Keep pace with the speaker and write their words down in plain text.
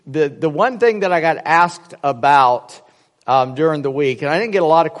The one thing that I got asked about during the week, and I didn't get a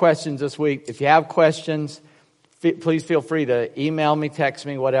lot of questions this week. If you have questions, please feel free to email me, text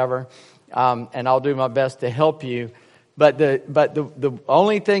me, whatever, and I'll do my best to help you. But the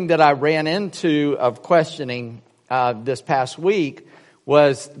only thing that I ran into of questioning this past week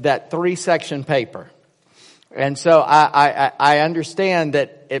was that 3-section paper. And so I understand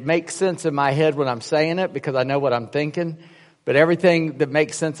that it makes sense in my head when I'm saying it because I know what I'm thinking. But everything that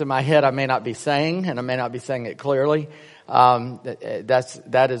makes sense in my head, I may not be saying, and I may not be saying it clearly.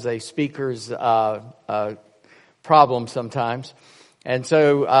 That is a speaker's problem sometimes. And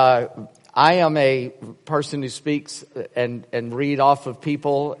so I am a person who speaks and read off of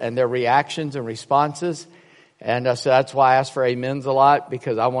people and their reactions and responses. And so that's why I ask for amens a lot,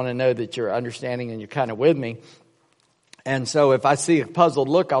 because I want to know that you're understanding and you're kind of with me. And so if I see a puzzled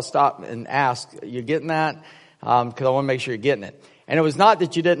look, I'll stop and ask, you getting that? Because I want to make sure you're getting it. And it was not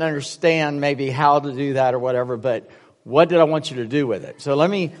that you didn't understand maybe how to do that or whatever, but what did I want you to do with it? So let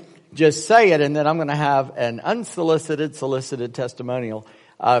me just say it, and then I'm going to have an unsolicited, solicited testimonial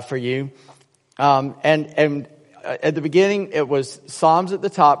for you. And at the beginning, it was Psalms at the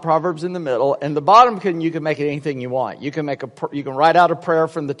top, Proverbs in the middle, and the bottom you can make it anything you want. You can write out a prayer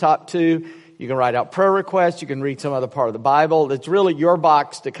from the top two. You can write out prayer requests. You can read some other part of the Bible. It's really your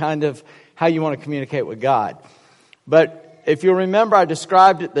box to kind of how you want to communicate with God. But if you remember, I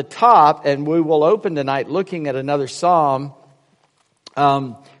described at the top, and we will open tonight looking at another Psalm,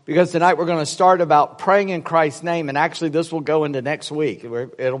 because tonight we're going to start about praying in Christ's name, and actually this will go into next week.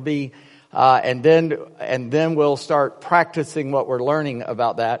 It'll be, and then we'll start practicing what we're learning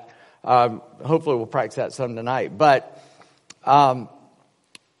about that. Hopefully we'll practice that some tonight. But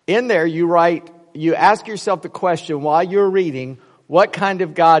in there you ask yourself the question while you're reading, what kind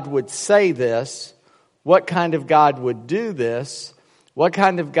of God would say this? What kind of God would do this? What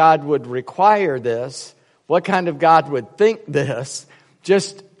kind of God would require this? What kind of God would think this?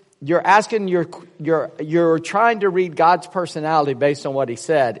 Just, you're asking, you're trying to read God's personality based on what He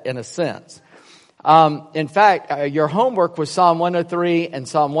said, in a sense. In fact, your homework was Psalm 103 and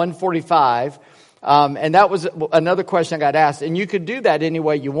Psalm 145. And that was another question I got asked. And you could do that any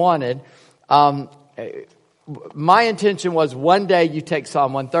way you wanted. My intention was one day you take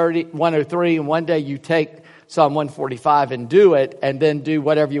Psalm 103, and one day you take Psalm 145 and do it, and then do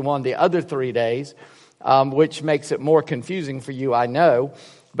whatever you want the other 3 days, which makes it more confusing for you, I know.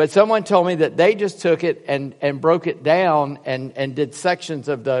 But someone told me that they just took it and broke it down and did sections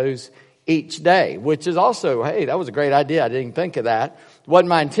of those each day, which is also, hey, that was a great idea. I didn't think of that. It wasn't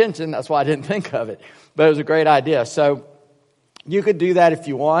my intention. That's why I didn't think of it. But it was a great idea. So you could do that if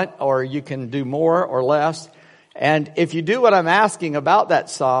you want, or you can do more or less. And if you do what I'm asking about that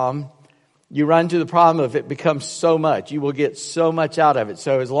psalm, you run into the problem of it becomes so much. You will get so much out of it.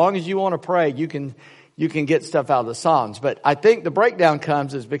 So as long as you want to pray, you can get stuff out of the Psalms. But I think the breakdown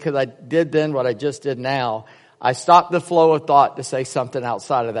comes is because I did then what I just did now. I stopped the flow of thought to say something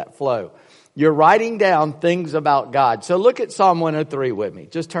outside of that flow. You're writing down things about God. So look at Psalm 103 with me.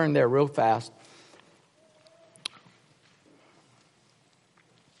 Just turn there real fast.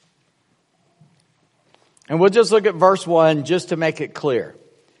 And we'll just look at verse 1 just to make it clear.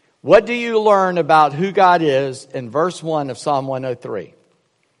 What do you learn about who God is in verse 1 of Psalm 103?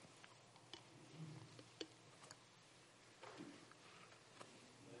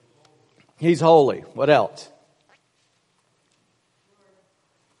 He's holy. What else?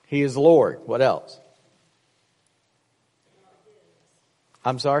 He is Lord. What else?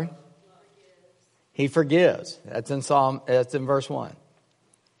 I'm sorry? He forgives. That's in verse 1.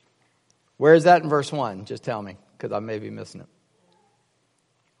 Where is that in verse 1? Just tell me, because I may be missing it.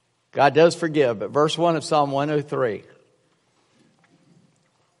 God does forgive, but verse 1 of Psalm 103.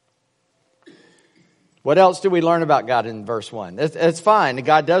 What else do we learn about God in verse 1? It's fine.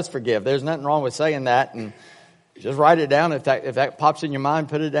 God does forgive. There's nothing wrong with saying that. And just write it down. If that pops in your mind,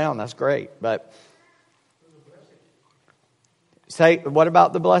 put it down. That's great. But say, what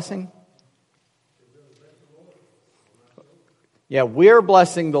about the blessing? Yeah, we're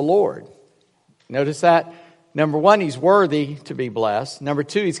blessing the Lord. Notice that. Number one, He's worthy to be blessed. Number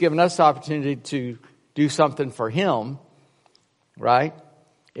two, He's given us the opportunity to do something for Him. Right?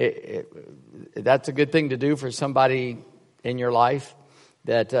 That's a good thing to do for somebody in your life,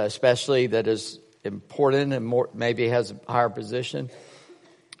 that especially that is important and more maybe has a higher position.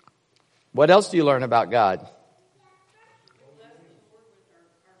 What else do you learn about God?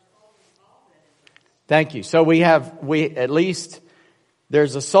 Thank you. So we at least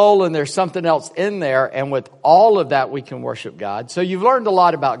there's a soul and there's something else in there, and with all of that we can worship God. So you've learned a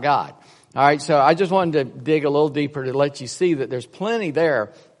lot about God. All right, so I just wanted to dig a little deeper to let you see that there's plenty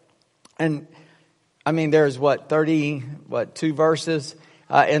there And I mean, there's 2 verses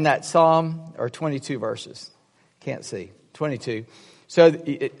in that psalm, or 22 verses. Can't see. 22. So,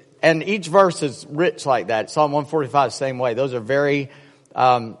 and each verse is rich like that. Psalm 145 the same way. Those are very,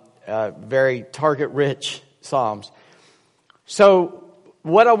 very target-rich psalms. So,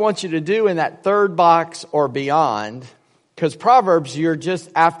 what I want you to do in that third box or beyond, because Proverbs, you're just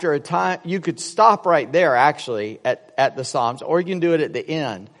after a time, you could stop right there actually at the Psalms, or you can do it at the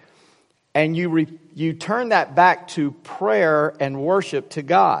end. And you turn that back to prayer and worship to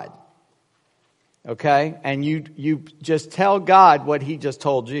God. Okay? And you just tell God what He just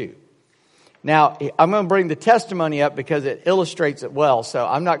told you. Now, I'm going to bring the testimony up because it illustrates it well. So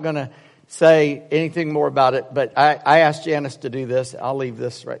I'm not going to say anything more about it. But I asked Janice to do this. I'll leave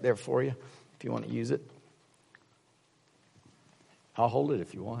this right there for you if you want to use it. I'll hold it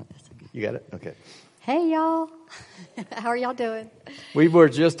if you want. You got it? Okay. Hey, y'all. How are y'all doing? We were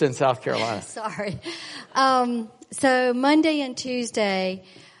just in South Carolina. Sorry. So Monday and Tuesday,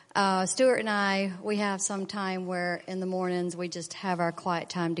 Stuart and I, we have some time where in the mornings we just have our quiet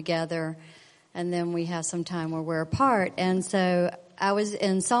time together, and then we have some time where we're apart. And so I was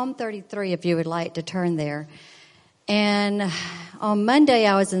in Psalm 33, if you would like to turn there. And on Monday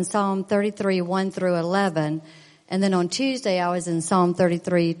I was in Psalm 33, 1 through 11. And then on Tuesday I was in Psalm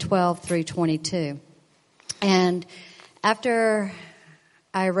 33, 12 through 22. And after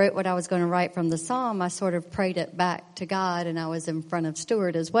I wrote what I was going to write from the psalm, I sort of prayed it back to God, and I was in front of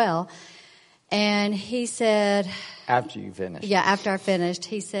Stuart as well. And he said... After you finished. Yeah, after I finished,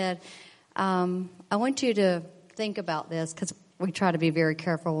 he said, I want you to think about this, because we try to be very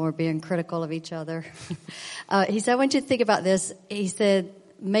careful when we're being critical of each other. He said, I want you to think about this. He said,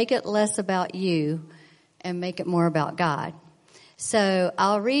 make it less about you and make it more about God. So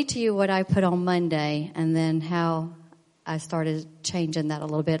I'll read to you what I put on Monday and then how I started changing that a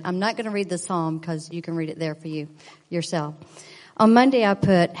little bit. I'm not going to read the psalm because you can read it there for you yourself. On Monday I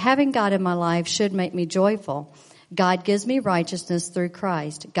put, having God in my life should make me joyful. God gives me righteousness through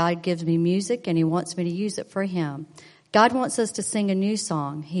Christ. God gives me music and He wants me to use it for Him. God wants us to sing a new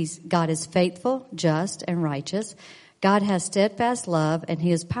song. God is faithful, just, and righteous. God has steadfast love and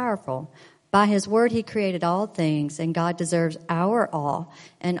He is powerful. By His word He created all things, and God deserves our awe,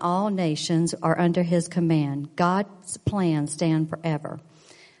 and all nations are under His command. God's plans stand forever.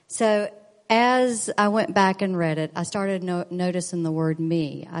 So as I went back and read it, I started noticing the word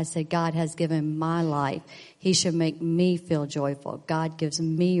me. I said, God has given my life. He should make me feel joyful. God gives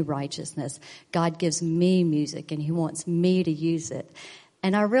me righteousness. God gives me music, and He wants me to use it.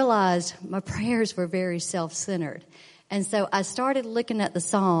 And I realized my prayers were very self-centered. And so I started looking at the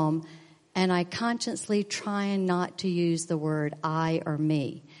psalm, and I consciously trying not to use the word I or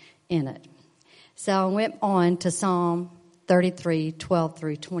me in it. So I went on to Psalm 33, 12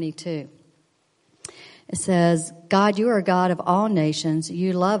 through 22. It says, God, you are a God of all nations.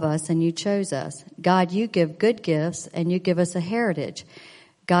 You love us and you chose us. God, you give good gifts and you give us a heritage.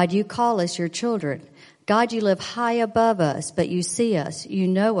 God, you call us your children. God, you live high above us, but you see us. You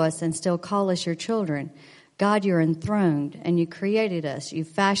know us and still call us your children. God, you're enthroned and you created us. You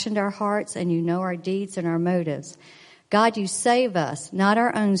fashioned our hearts and you know our deeds and our motives. God, you save us, not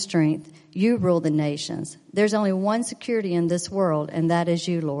our own strength. You rule the nations. There's only one security in this world, and that is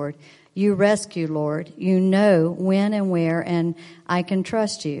you, Lord. You rescue, Lord. You know when and where, and I can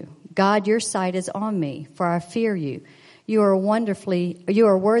trust you. God, your sight is on me, for I fear you. You are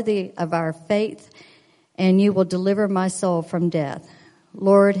worthy of our faith, and you will deliver my soul from death.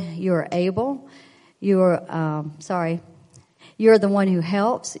 Lord, you are able. You're the one who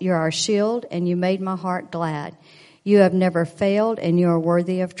helps. You're our shield, and you made my heart glad. You have never failed, and you are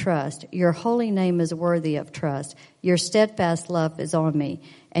worthy of trust. Your holy name is worthy of trust. Your steadfast love is on me,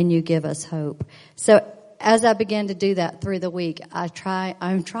 and you give us hope. So as I began to do that through the week,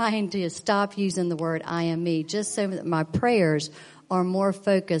 I'm trying to stop using the word I am me, just so that my prayers are more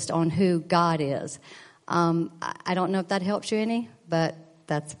focused on who God is. I don't know if that helps you any, but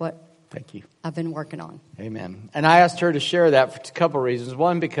that's what Thank you. I've been working on. Amen. And I asked her to share that for a couple of reasons.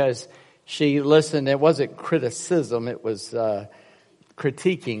 One, because she listened. It wasn't criticism. It was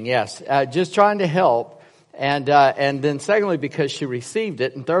critiquing, yes. Just trying to help. And then secondly, because she received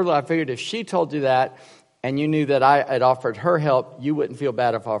it. And thirdly, I figured if she told you that and you knew that I had offered her help, you wouldn't feel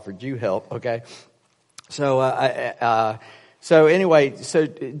bad if I offered you help, okay? So anyway,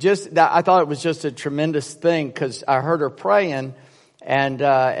 I thought it was just a tremendous thing because I heard her praying. And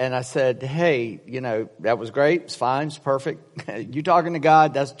I said, hey, that was great. It's fine. It's perfect. You talking to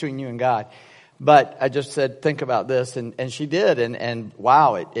God, that's between you and God. But I just said, think about this. And she did. And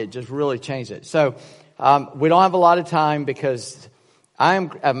wow, it just really changed it. So, we don't have a lot of time because,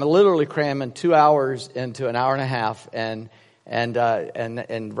 I'm literally cramming 2 hours into an hour and a half, and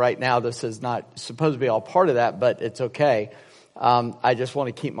right now this is not supposed to be all part of that, but it's okay. I just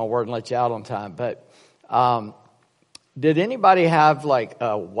want to keep my word and let you out on time. But did anybody have like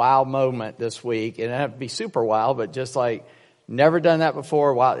a wow moment this week? It didn't have to be super wow, but just like never done that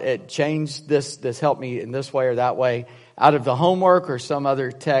before. Wow, it changed this helped me in this way or that way out of the homework or some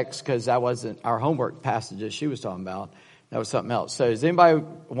other text, because that wasn't our homework passages she was talking about. That was something else. So does anybody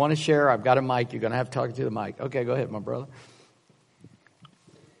want to share? I've got a mic. You're going to have to talk to the mic. Okay, go ahead, my brother.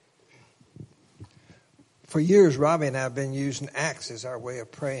 For years, Robbie and I have been using Acts as our way of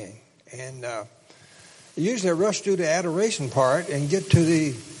praying. And usually I rush through the adoration part and get to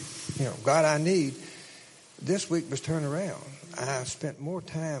the, God I need. This week was turned around. I spent more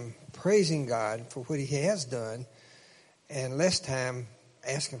time praising God for what he has done and less time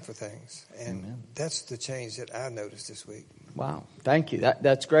asking for things. And Amen. That's the change that I noticed this week. Wow. Thank you.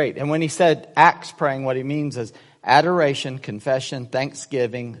 That's great. And when he said Acts praying, what he means is adoration, confession,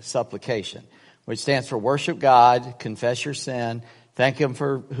 thanksgiving, supplication, which stands for worship God, confess your sin, thank him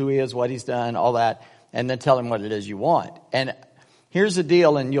for who he is, what he's done, all that, and then tell him what it is you want. And here's the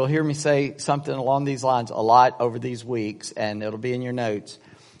deal, and you'll hear me say something along these lines a lot over these weeks, and it'll be in your notes.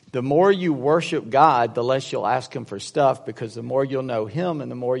 The more you worship God, the less you'll ask him for stuff, because the more you'll know him and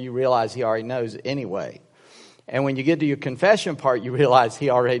the more you realize he already knows anyway. And when you get to your confession part, you realize he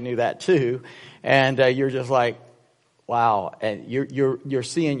already knew that too. And you're just like, wow. And you're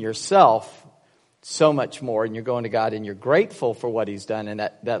seeing yourself so much more, and you're going to God and you're grateful for what he's done, and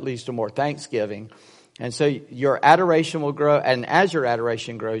that leads to more thanksgiving. And so your adoration will grow, and as your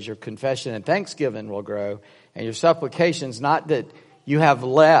adoration grows, your confession and thanksgiving will grow, and your supplications, not that you have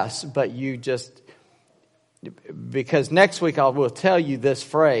less, but you just, because next week I will tell you this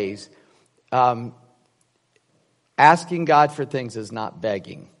phrase, asking God for things is not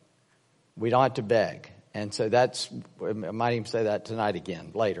begging. We don't have to beg. And so I might even say that tonight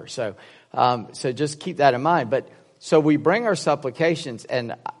again, later. So just keep that in mind. But so we bring our supplications,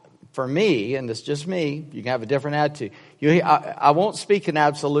 and for me, and it's just me, you can have a different attitude. I won't speak in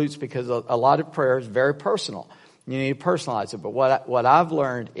absolutes, because a lot of prayer is very personal. You need to personalize it. But what I've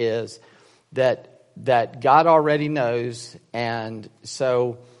learned is that God already knows, and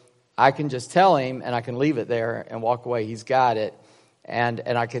so I can just tell him, and I can leave it there and walk away. He's got it, and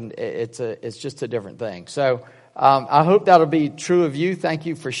I can. It's just a different thing. So I hope that'll be true of you. Thank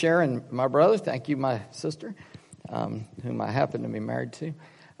you for sharing, my brother. Thank you, my sister, whom I happen to be married to.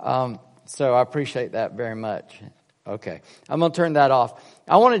 So I appreciate that very much. Okay, I'm going to turn that off.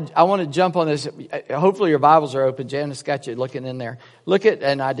 I want to jump on this. Hopefully your Bibles are open. Janice got you looking in there. Look at,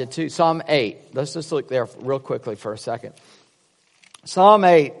 and I did too, Psalm 8. Let's just look there real quickly for a second. Psalm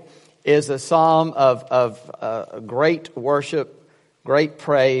 8 is a psalm of great worship, great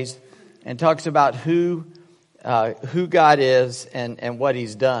praise, and talks about who God is and what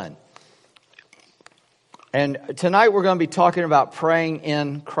he's done. And tonight we're going to be talking about praying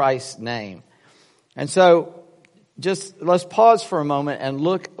in Christ's name. And so just let's pause for a moment and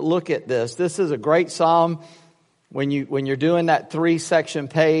look at this. This is a great psalm when you're doing that 3-section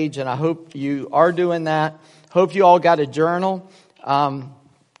page, and I hope you are doing that. Hope you all got a journal.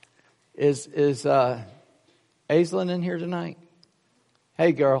 Is Aislinn in here tonight?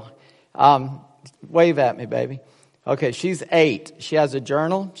 Hey girl. Wave at me, baby. Okay, she's 8. She has a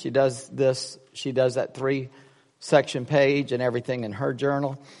journal. She does this. She does that 3-section page and everything in her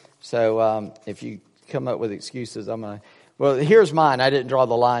journal. So if you come up with excuses, well, here's mine. I didn't draw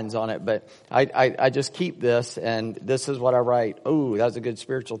the lines on it, but I just keep this, and this is what I write. Oh, that's a good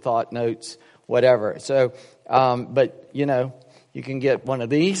spiritual thought, notes, whatever. So, but you can get one of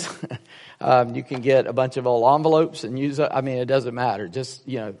these. You can get a bunch of old envelopes and use it. I mean, it doesn't matter. Just,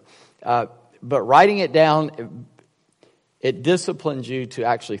 but writing it down, it disciplines you to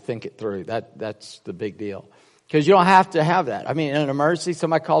actually think it through. That's the big deal. Because you don't have to have that. I mean, in an emergency,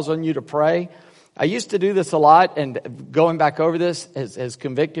 somebody calls on you to pray. I used to do this a lot, and going back over this has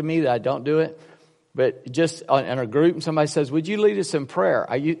convicted me that I don't do it. But just in a group, and somebody says, would you lead us in prayer?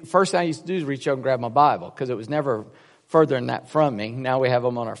 First thing I used to do is reach out and grab my Bible, because it was never further than that from me. Now we have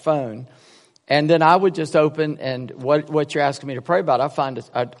them on our phone. And then I would just open, and what you're asking me to pray about,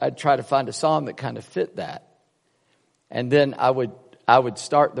 I'd try to find a psalm that kind of fit that. And then I would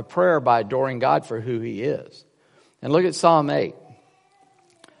start the prayer by adoring God for who he is. And look at Psalm 8.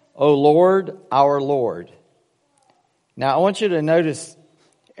 O Lord, our Lord. Now I want you to notice,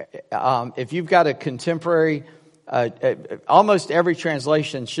 if you've got a contemporary, almost every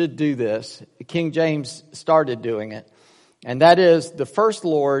translation should do this. King James started doing it. And that is, the first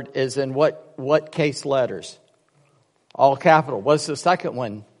Lord is in what case letters? All capital. What's the second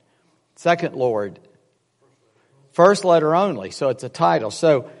one? Second Lord. First letter only. So it's a title.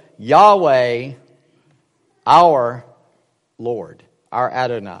 So Yahweh, our Lord, our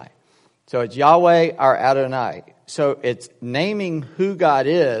Adonai. So it's Yahweh, our Adonai. So it's naming who God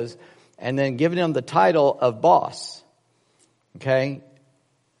is and then giving him the title of boss. Okay?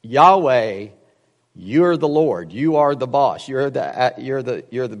 Yahweh, you're the Lord. You are the boss. You're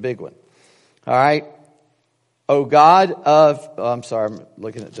the big one. All right? O God of, I'm sorry, I'm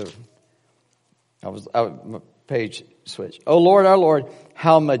looking at my page switch. O Lord, our Lord,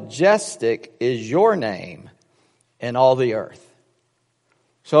 how majestic is your name in all the earth.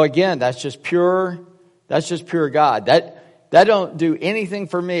 So again, that's just pure God. That don't do anything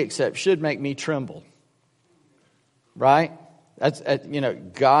for me except should make me tremble. Right? That's,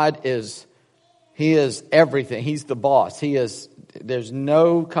 God is, He is everything. He's the boss. There's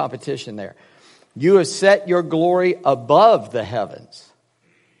no competition there. You have set your glory above the heavens.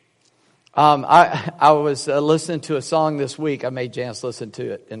 I was listening to a song this week. I made Janice listen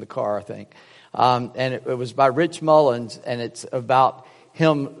to it in the car, I think. And it was by Rich Mullins, and it's about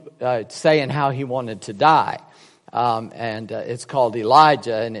him saying how he wanted to die. And it's called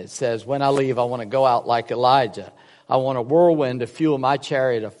Elijah, and it says, when I leave, I want to go out like Elijah. I want a whirlwind to fuel my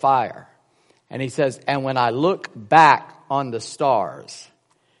chariot of fire. And he says, and when I look back on the stars,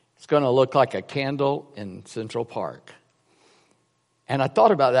 it's going to look like a candle in Central Park. And I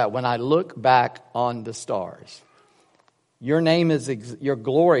thought about that when I look back on the stars. Your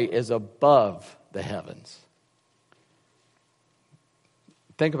glory is above the heavens.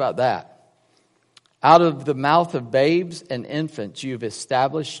 Think about that. Out of the mouth of babes and infants, you've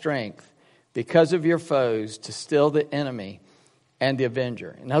established strength because of your foes to still the enemy and the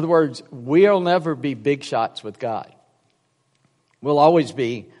avenger. In other words, we'll never be big shots with God. We'll always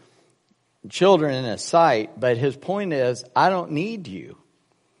be children in His sight, but His point is, I don't need you,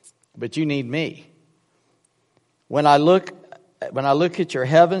 but you need me. When I look at your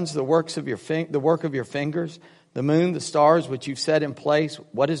heavens, the work of your fingers, the moon, the stars, which you've set in place,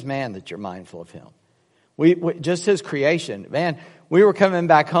 what is man that you're mindful of him? We just His creation, man. We were coming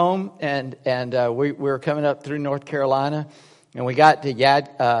back home, and we were coming up through North Carolina, and we got to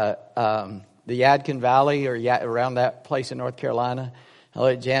the Yadkin Valley or around that place in North Carolina. I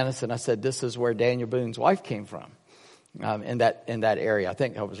looked at Janice and I said, "This is where Daniel Boone's wife came from, in that area." I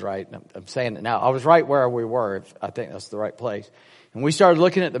think I was right. I'm saying it now. I was right where we were. I think that's the right place. And we started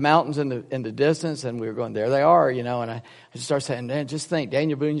looking at the mountains in the distance, and we were going, "There they are," And I just started saying, "Man, just think,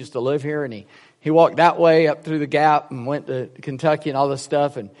 Daniel Boone used to live here, and he walked that way up through the Gap and went to Kentucky and all this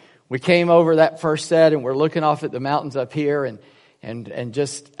stuff." And we came over that first set, and we're looking off at the mountains up here, and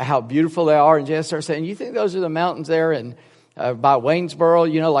just how beautiful they are. And Janice started saying, "You think those are the mountains there and by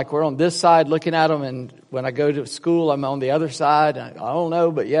Waynesboro, like we're on this side looking at them, and when I go to school, I'm on the other side." I don't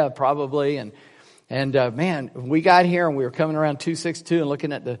know, but yeah, probably. And man, we got here and we were coming around 262 and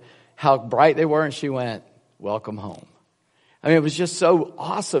looking at how bright they were, and she went, "Welcome home." I mean, it was just so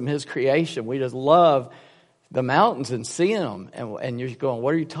awesome, His creation. We just love the mountains and seeing them. And you're going,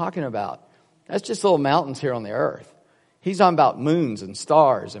 "What are you talking about?" That's just little mountains here on the earth. He's talking about moons and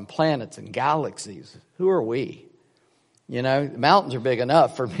stars and planets and galaxies. Who are we? The mountains are big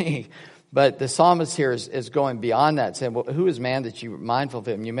enough for me. But the psalmist here is going beyond that, saying, well, who is man that you are mindful of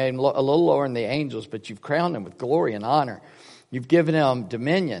him? You made him a little lower than the angels, but you've crowned him with glory and honor. You've given him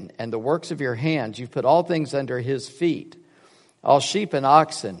dominion and the works of your hands. You've put all things under his feet, all sheep and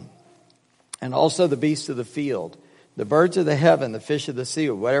oxen, and also the beasts of the field, the birds of the heaven, the fish of the sea,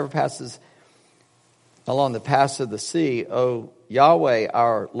 whatever passes along the paths of the sea. O Yahweh,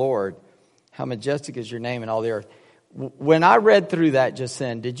 our Lord, how majestic is your name in all the earth. When I read through that just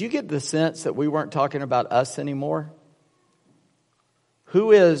then, did you get the sense that we weren't talking about us anymore?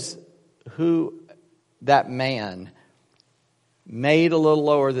 Who that man made a little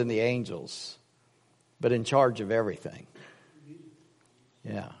lower than the angels, but in charge of everything?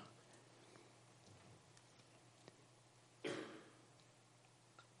 Yeah.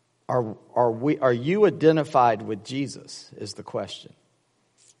 Are you identified with Jesus is the question.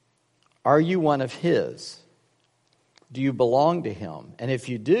 Are you one of His? Do you belong to Him? And if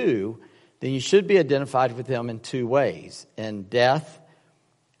you do, then you should be identified with Him in two ways, in death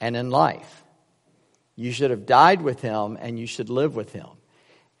and in life. You should have died with Him and you should live with Him.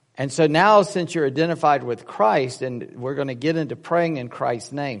 And so now, since you're identified with Christ, and we're going to get into praying in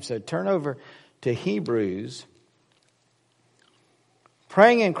Christ's name. So turn over to Hebrews.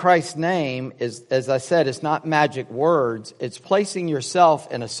 Praying in Christ's name is, as I said, it's not magic words. It's placing yourself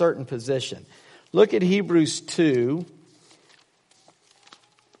in a certain position. Look at Hebrews 2.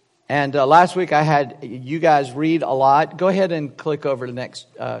 And last week I had you guys read a lot. Go ahead and click over to the next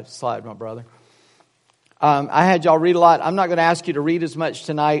slide, my brother. I had y'all read a lot. I'm not going to ask you to read as much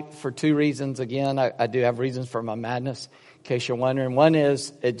tonight for two reasons. Again, I do have reasons for my madness, in case you're wondering. One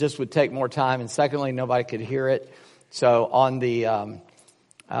is it just would take more time. And secondly, nobody could hear it. So on the,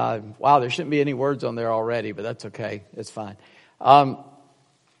 wow, there shouldn't be any words on there already, but that's okay. It's fine.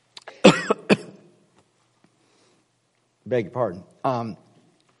 Beg your pardon.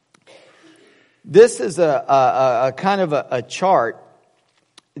 This is a kind of a chart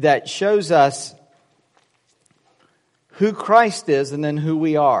that shows us who Christ is and then who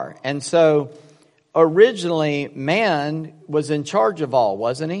we are. And so originally man was in charge of all,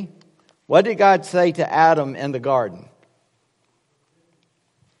 wasn't he? What did God say to Adam in the garden?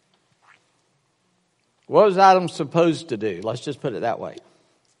 What was Adam supposed to do? Let's just put it that way.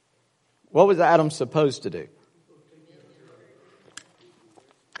 What was Adam supposed to do?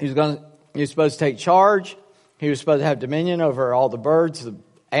 He was supposed to take charge. He was supposed to have dominion over all the birds, the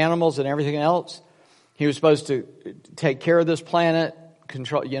animals, and everything else. He was supposed to take care of this planet,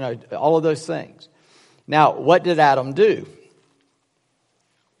 control, all of those things. Now, what did Adam do?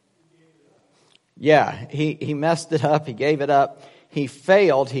 Yeah, he messed it up. He gave it up. He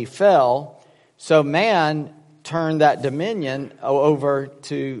failed. He fell. So man turned that dominion over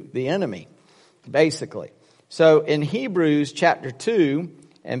to the enemy, basically. So in Hebrews chapter 2,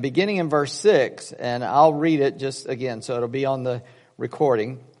 and beginning in verse 6, and I'll read it just again, so it'll be on the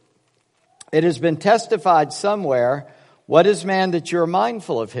recording. It has been testified somewhere, what is man that you're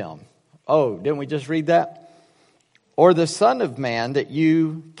mindful of him? Oh, didn't we just read that? Or the son of man that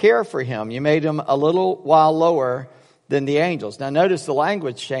you care for him. You made him a little while lower than the angels. Now notice the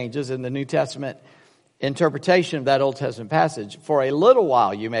language changes in the New Testament interpretation of that Old Testament passage. For a little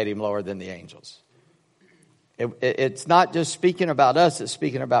while you made him lower than the angels. It's not just speaking about us, it's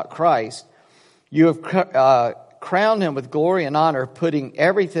speaking about Christ. You have crowned him with glory and honor, putting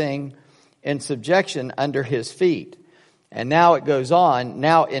everything in subjection under his feet. And now it goes on.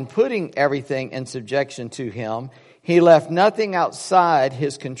 Now in putting everything in subjection to him, he left nothing outside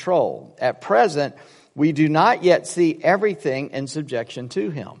his control. At present, we do not yet see everything in subjection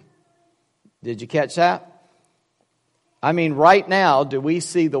to him. Did you catch that? I mean, right now, do we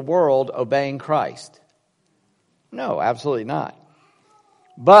see the world obeying Christ? No, absolutely not.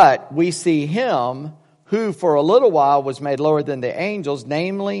 But we see him who for a little while was made lower than the angels,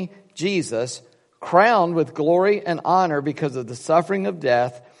 namely Jesus, crowned with glory and honor because of the suffering of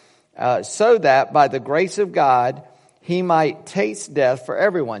death, so that by the grace of God he might taste death for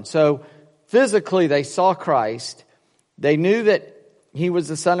everyone. So physically they saw Christ. They knew that he was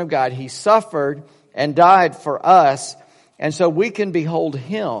the Son of God. He suffered and died for us. And so we can behold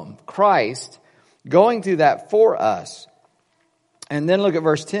him, Christ, going through that for us. And then look at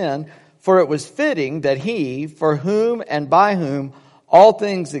verse 10. For it was fitting that he, for whom and by whom all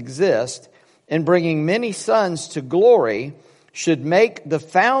things exist, in bringing many sons to glory, should make the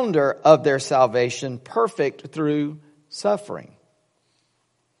founder of their salvation perfect through suffering.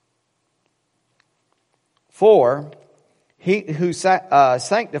 For he who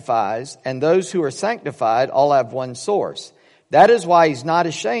sanctifies and those who are sanctified all have one source. That is why he's not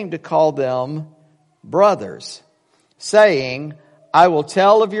ashamed to call them brothers, saying, I will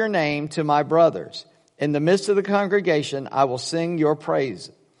tell of your name to my brothers. In the midst of the congregation, I will sing your praise.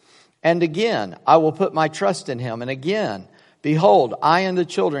 And again, I will put my trust in him. And again, behold, I and the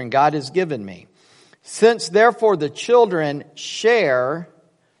children God has given me. Since therefore the children share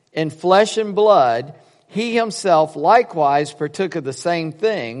in flesh and blood, he himself likewise partook of the same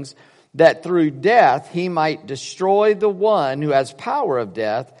things, that through death he might destroy the one who has power of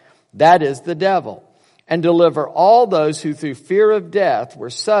death, that is the devil, and deliver all those who through fear of death were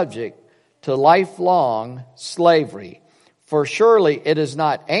subject to lifelong slavery. For surely it is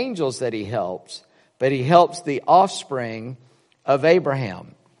not angels that he helps, but he helps the offspring of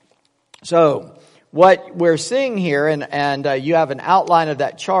Abraham. So what we're seeing here, and you have an outline of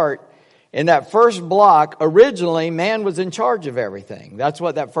that chart. In that first block, originally man was in charge of everything. That's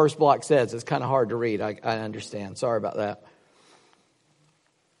what that first block says. It's kind of hard to read. I understand. Sorry about that.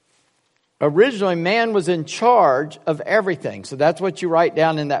 Originally, man was in charge of everything. So that's what you write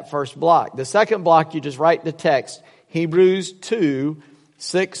down in that first block. The second block, you just write the text, Hebrews 2,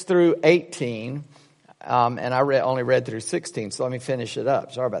 6 through 18. And I only read through 16, so let me finish it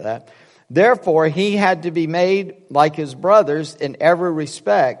up. Sorry about that. Therefore, he had to be made like his brothers in every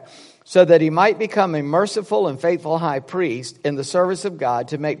respect, so that he might become a merciful and faithful high priest in the service of God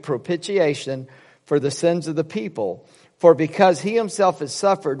to make propitiation for the sins of the people. For because he himself has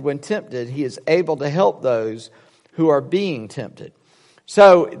suffered when tempted, he is able to help those who are being tempted.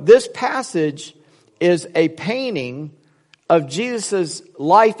 So this passage is a painting of Jesus'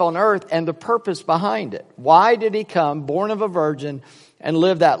 life on earth and the purpose behind it. Why did he come, born of a virgin, and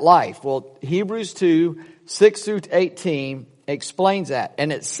live that life? Well, Hebrews 2, 6 through 18 explains that.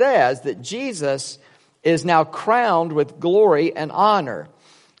 And it says that Jesus is now crowned with glory and honor,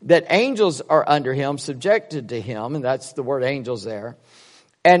 that angels are under him, subjected to him, and that's the word angels there.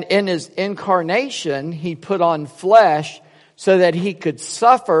 And in his incarnation, he put on flesh so that he could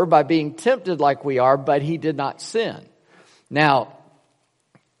suffer by being tempted like we are, but he did not sin. Now,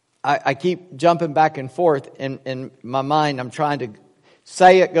 I keep jumping back and forth in my mind. I'm trying to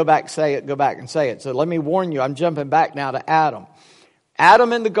say it, go back, say it, go back and say it. So let me warn you, I'm jumping back now to Adam.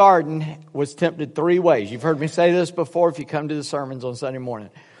 Adam in the garden was tempted 3 ways. You've heard me say this before if you come to the sermons on Sunday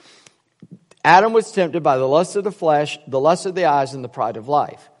morning. Adam was tempted by the lust of the flesh, the lust of the eyes, and the pride of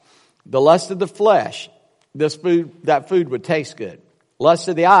life. The lust of the flesh, that food would taste good. Lust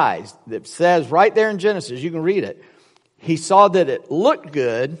of the eyes, that says right there in Genesis, you can read it. He saw that it looked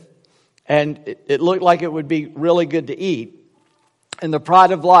good, and it looked like it would be really good to eat. And the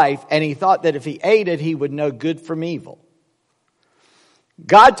pride of life, and he thought that if he ate it, he would know good from evil.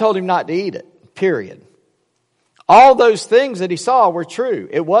 God told him not to eat it, period. All those things that he saw were true.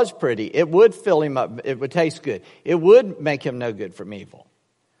 It was pretty. It would fill him up. It would taste good. It would make him know good from evil.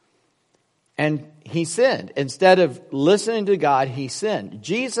 And he sinned. Instead of listening to God, he sinned.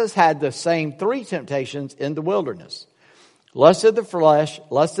 Jesus had the same 3 temptations in the wilderness. Lust of the flesh,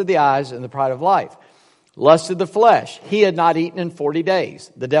 lust of the eyes, and the pride of life. Lust of the flesh. He had not eaten in 40 days.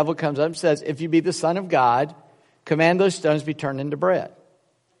 The devil comes up and says, if you be the Son of God, command those stones be turned into bread.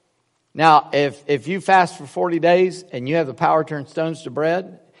 Now, if you fast for 40 days and you have the power to turn stones to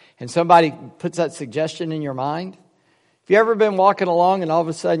bread, and somebody puts that suggestion in your mind, have you ever been walking along and all of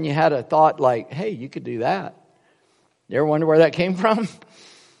a sudden you had a thought like, hey, you could do that? You ever wonder where that came from?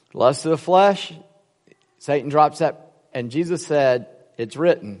 Lust of the flesh. Satan drops that, and Jesus said, it's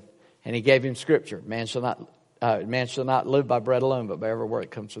written, and he gave him scripture. Man shall not live by bread alone, but by every word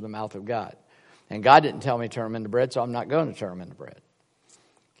that comes from the mouth of God. And God didn't tell me to turn them into bread, so I'm not going to turn them into bread.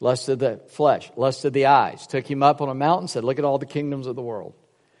 Lust of the flesh, lust of the eyes. Took him up on a mountain, said, look at all the kingdoms of the world.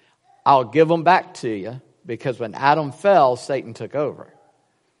 I'll give them back to you, because when Adam fell, Satan took over.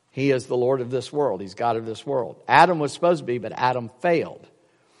 He is the Lord of this world. He's God of this world. Adam was supposed to be, but Adam failed.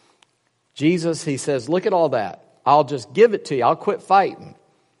 Jesus, he says, look at all that. I'll just give it to you. I'll quit fighting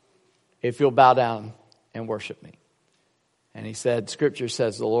if you'll bow down and worship me. And he said, Scripture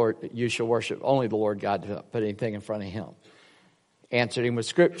says the Lord, you shall worship only the Lord God, to put anything in front of him. Answered him with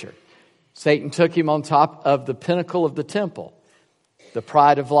Scripture. Satan took him on top of the pinnacle of the temple, the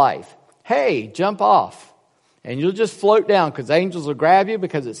pride of life. Hey, jump off, and you'll just float down, because angels will grab you,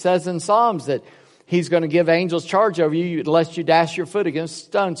 because it says in Psalms that he's going to give angels charge over you unless you dash your foot against a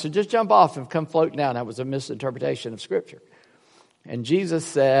stone. So just jump off and come floating down. That was a misinterpretation of Scripture. And Jesus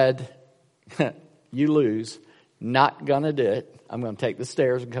said, you lose. Not going to do it. I'm going to take the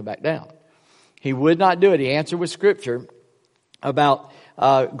stairs and come back down. He would not do it. He answered with Scripture about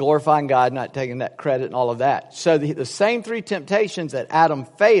glorifying God, not taking that credit and all of that. So the same 3 temptations that Adam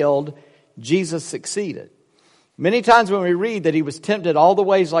failed, Jesus succeeded. Many times when we read that he was tempted all the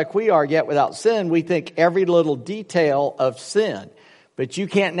ways like we are, yet without sin, we think every little detail of sin. But you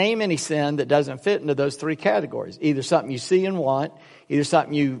can't name any sin that doesn't fit into those 3 categories. Either something you see and want, either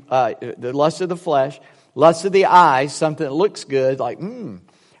something the lust of the flesh, lust of the eyes, something that looks good, like,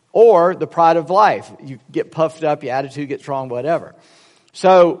 or the pride of life. You get puffed up, your attitude gets wrong, whatever.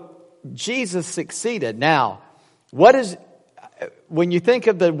 So Jesus succeeded. Now, when you think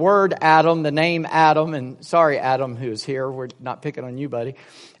of the word Adam, the name Adam, and sorry, Adam, who is here, we're not picking on you, buddy.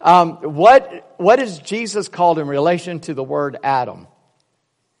 What is Jesus called in relation to the word Adam?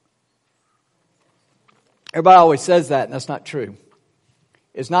 Everybody always says that, and that's not true.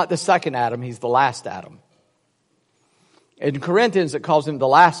 It's not the second Adam, he's the last Adam. In Corinthians, it calls him the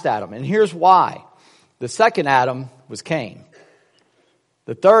last Adam. And here's why. The second Adam was Cain.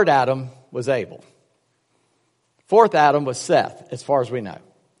 The third Adam was Abel. Fourth Adam was Seth, as far as we know.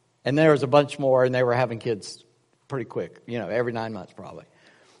 And there was a bunch more, and they were having kids pretty quick, every 9 months probably.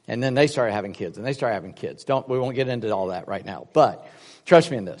 And then they started having kids, and they started having kids. We won't get into all that right now. But trust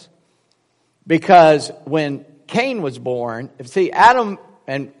me in this. Because when Cain was born, Adam,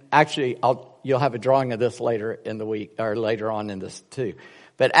 and actually you'll have a drawing of this later in the week, or later on in this too.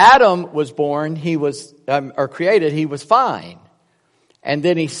 But Adam was born, he was, created, he was fine. And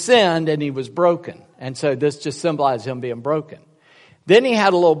then he sinned and he was broken. And so this just symbolizes him being broken. Then he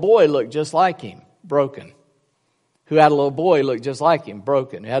had a little boy look just like him, broken. Who had a little boy look just like him,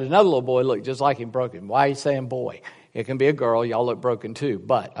 broken. Who had another little boy look just like him, broken. Why are you saying boy? It can be a girl. Y'all look broken too.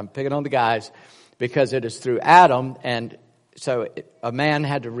 But I'm picking on the guys because it is through Adam. And so a man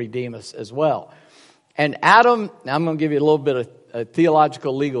had to redeem us as well. And Adam, now I'm going to give you a little bit of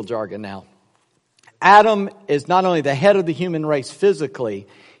theological legal jargon now. Adam is not only the head of the human race physically,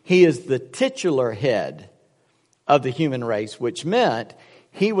 he is the titular head of the human race, which meant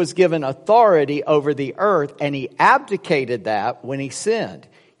he was given authority over the earth, and he abdicated that when he sinned.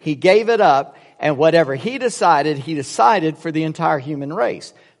 He gave it up, and whatever he decided for the entire human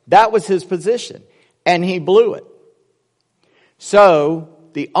race. That was his position, and he blew it. So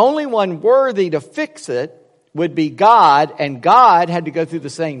the only one worthy to fix it would be God, and God had to go through the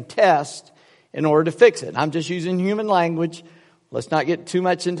same test in order to fix it. I'm just using human language. Let's not get too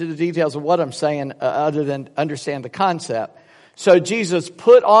much into the details of what I'm saying other than understand the concept. So Jesus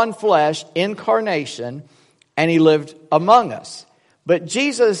put on flesh, incarnation, and he lived among us. But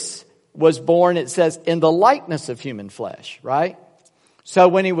Jesus was born, it says, in the likeness of human flesh, right? So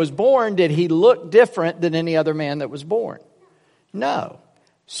when he was born, did he look different than any other man that was born? No.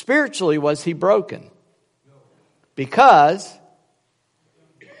 Spiritually, was he broken? Because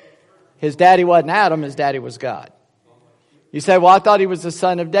his daddy wasn't Adam, his daddy was God. You say, well, I thought he was the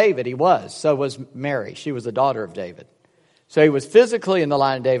son of David. He was. So was Mary. She was the daughter of David. So he was physically in the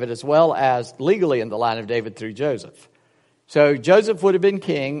line of David as well as legally in the line of David through Joseph. So Joseph would have been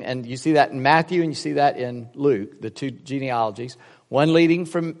king, and you see that in Matthew and you see that in Luke, the two genealogies, one leading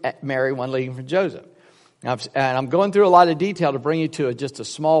from Mary, one leading from Joseph. Now, and I'm going through a lot of detail to bring you to just a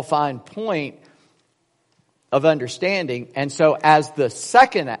small, fine point of understanding. And so as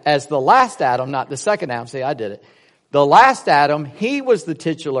the last Adam, not the second Adam, see, I did it. The last Adam, he was the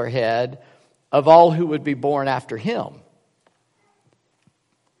titular head of all who would be born after him.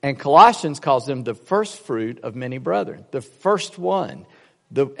 And Colossians calls him the first fruit of many brethren, the first one.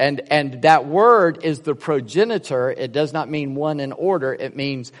 And that word is the progenitor. It does not mean one in order. It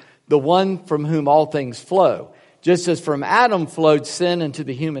means the one from whom all things flow. Just as from Adam flowed sin into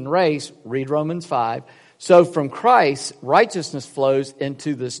the human race, read Romans 5. So from Christ, righteousness flows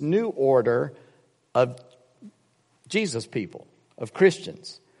into this new order of Jesus people, of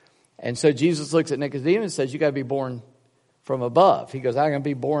Christians. And so Jesus looks at Nicodemus and says, you got to be born from above. He goes, I'm going to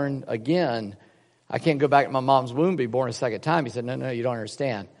be born again. I can't go back to my mom's womb and be born a second time. He said, no, you don't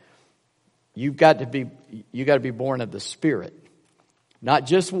understand. You got to be born of the Spirit. Not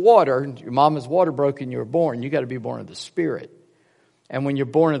just water. Your mama's water broke and you were born. You got to be born of the Spirit. And when you're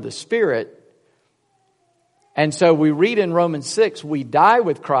born of the Spirit, and so we read in Romans 6, we die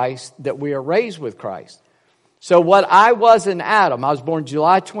with Christ, that we are raised with Christ. So what I was in Adam, I was born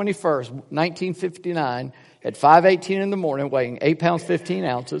July 21st, 1959, at 5:18 in the morning, weighing 8 pounds, 15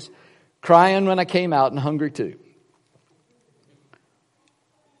 ounces, crying when I came out and hungry too.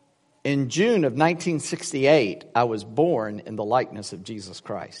 In June of 1968, I was born in the likeness of Jesus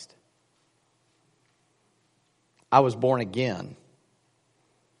Christ. I was born again.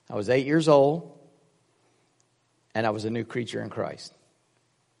 I was 8 years old, and I was a new creature in Christ.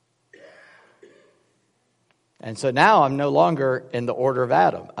 And so now I'm no longer in the order of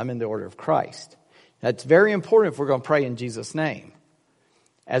Adam. I'm in the order of Christ. That's very important if we're going to pray in Jesus' name,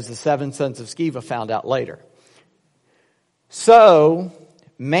 as the 7 sons of Sceva found out later. So,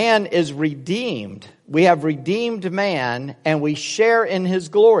 man is redeemed. We have redeemed man, and we share in his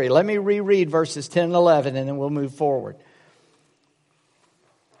glory. Let me reread verses 10 and 11, and then we'll move forward.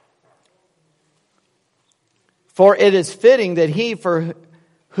 For it is fitting that he, for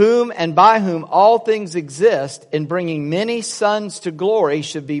whom and by whom all things exist, in bringing many sons to glory,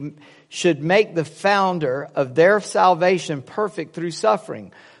 should make the founder of their salvation perfect through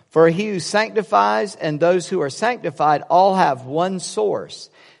suffering. For he who sanctifies and those who are sanctified all have one source.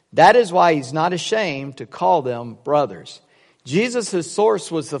 That is why he's not ashamed to call them brothers. Jesus' source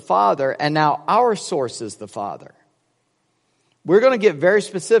was the Father, and now our source is the Father. We're going to get very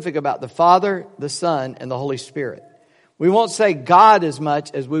specific about the Father, the Son, and the Holy Spirit. We won't say God as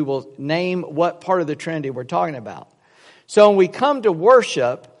much as we will name what part of the Trinity we're talking about. So when we come to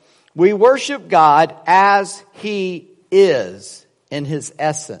worship, we worship God as He is in His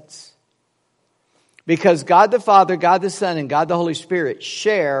essence. Because God the Father, God the Son, and God the Holy Spirit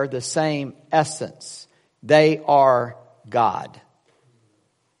share the same essence. They are God.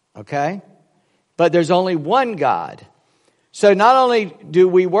 Okay? But there's only one God. So not only do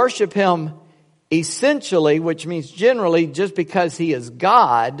we worship Him essentially, which means generally, just because He is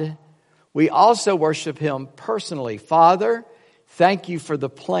God, we also worship Him personally. Father, thank you for the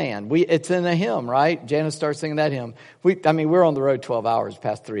plan. It's in a hymn, right? Janice starts singing that hymn. We're on the road 12 hours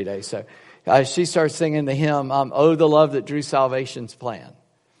past 3 days. So she starts singing the hymn, Oh, the love that drew salvation's plan.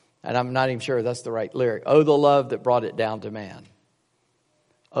 And I'm not even sure that's the right lyric. Oh, the love that brought it down to man.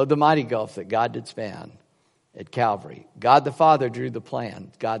 Oh, the mighty gulf that God did span at Calvary. God the Father drew the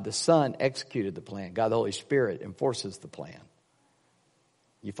plan. God the Son executed the plan. God the Holy Spirit enforces the plan.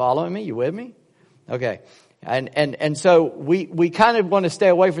 You following me? You with me? Okay. And so we kind of want to stay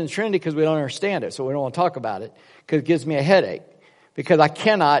away from the Trinity because we don't understand it. So we don't want to talk about it because it gives me a headache. Because I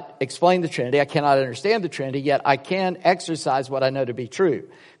cannot explain the Trinity. I cannot understand the Trinity, yet I can exercise what I know to be true.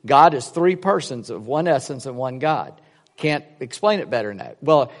 God is three persons of one essence and one God. Can't explain it better than that.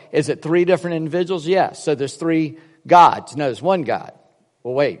 Well, is it three different individuals? Yes. So there's three gods. No, there's one God.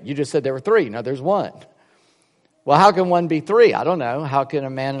 Well, wait, you just said there were three. No, there's one. Well, how can one be three? I don't know. How can a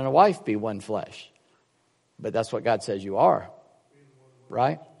man and a wife be one flesh? But that's what God says you are.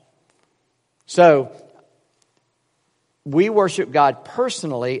 Right? So, we worship God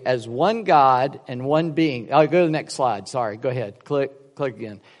personally as one God and one being. I'll go to the next slide. Sorry. Go ahead. Click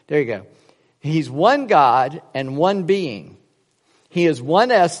again. There you go. He's one God and one being. He is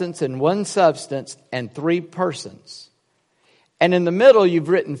one essence and one substance and three persons. And in the middle, you've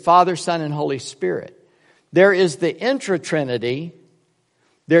written Father, Son, and Holy Spirit. There is the intra-Trinity.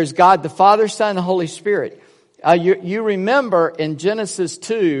 There's God the Father, Son, and Holy Spirit. You remember in Genesis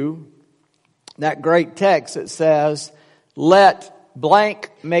 2, that great text that says, let blank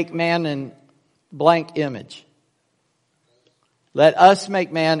make man in blank image. Let us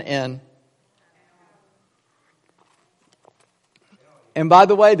make man in. And by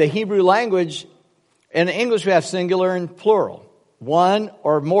the way, the Hebrew language, in English we have singular and plural. One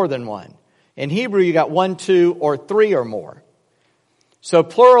or more than one. In Hebrew you got one, two, or three or more. So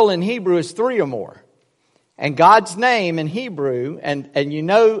plural in Hebrew is three or more. And God's name in Hebrew, and you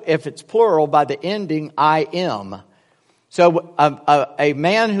know if it's plural by the ending I am. So a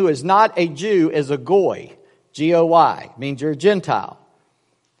man who is not a Jew is a goy, G-O-Y, means you're a Gentile.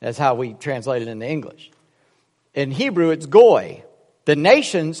 That's how we translate it into English. In Hebrew, it's goy. The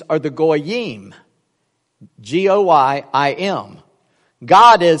nations are the goyim, G-O-Y-I-M.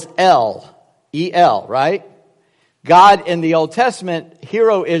 God is El, E-L, right? God in the Old Testament,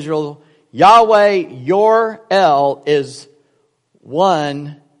 Hero Israel, Yahweh, your El is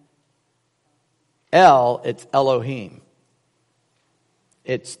one El, it's Elohim.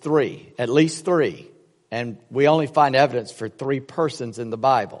 It's three, at least three. And we only find evidence for three persons in the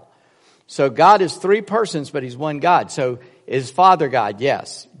Bible. So God is three persons, but He's one God. So is Father God?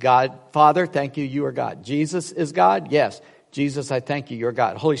 Yes. God, Father, thank you, you are God. Jesus is God? Yes. Jesus, I thank you, you're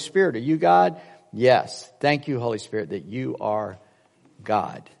God. Holy Spirit, are you God? Yes. Thank you, Holy Spirit, that you are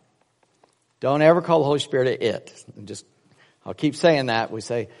God. Don't ever call the Holy Spirit it. I'll keep saying that. We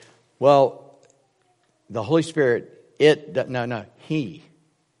say, well, the Holy Spirit, no, He.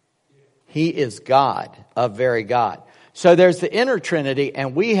 He is God, a very God. So there's the inner Trinity,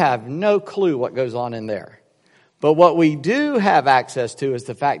 and we have no clue what goes on in there. But what we do have access to is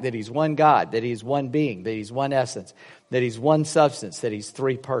the fact that He's one God, that He's one being, that He's one essence, that He's one substance, that He's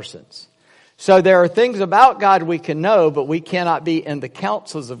three persons. So there are things about God we can know, but we cannot be in the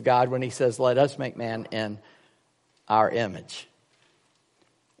counsels of God when He says, let us make man in our image.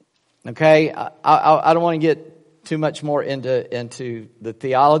 Okay, I don't want to get too much more into the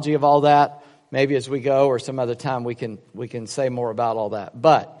theology of all that. Maybe as we go or some other time we can say more about all that.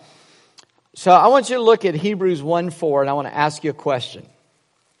 But so I want you to look at Hebrews 1:4 and I want to ask you a question.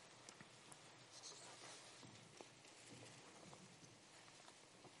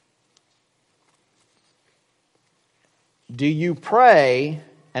 Do you pray?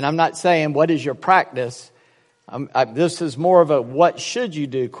 And I'm not saying what is your practice. This is more of a what should you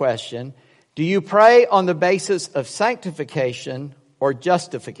do question. Do you pray on the basis of sanctification or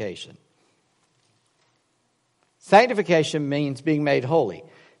justification? Sanctification means being made holy.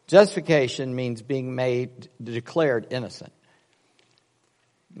 Justification means being declared innocent.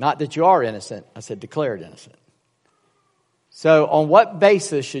 Not that you are innocent. I said declared innocent. So on what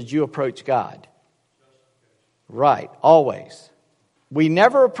basis should you approach God? Right, always. We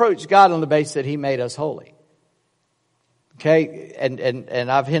never approach God on the basis that He made us holy. Okay,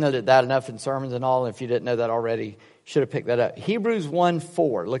 and I've hinted at that enough in sermons and all. And if you didn't know that already, you should have picked that up. Hebrews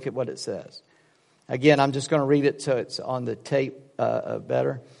 1:4. Look at what it says. Again, I'm just going to read it so it's on the tape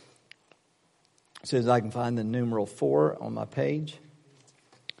better. As soon as I can find the numeral 4 on my page.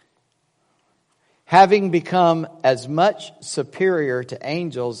 Having become as much superior to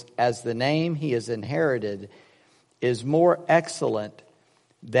angels as the name He has inherited is more excellent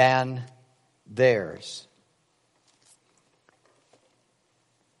than theirs.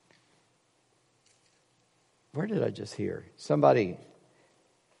 Where did I just hear?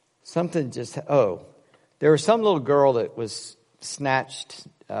 There was some little girl that was snatched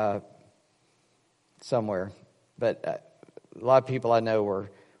somewhere. But a lot of people I know were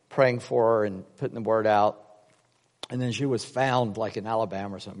praying for her and putting the word out. And then she was found like in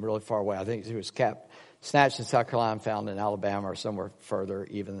Alabama or something really far away. I think she was snatched in South Carolina and found in Alabama or somewhere further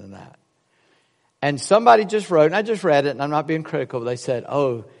even than that. And somebody just wrote, and I just read it, and I'm not being critical, but they said,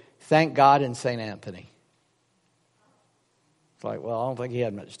 oh, thank God in St. Anthony. It's like, well, I don't think he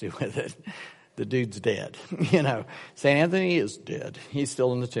had much to do with it. The dude's dead. St. Anthony is dead. He's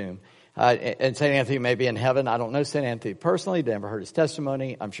still in the tomb. And St. Anthony may be in heaven. I don't know St. Anthony personally. Never heard his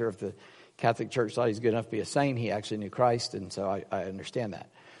testimony. I'm sure if the Catholic Church thought he's good enough to be a saint, he actually knew Christ, and so I understand that.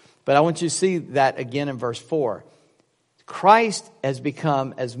 But I want you to see that again in verse 4. Christ has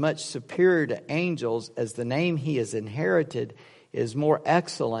become as much superior to angels as the name he has inherited is more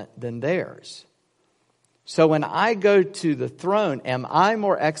excellent than theirs. So when I go to the throne, am I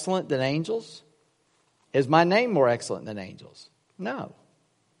more excellent than angels? Is my name more excellent than angels? No.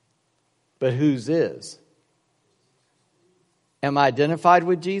 But whose is? Am I identified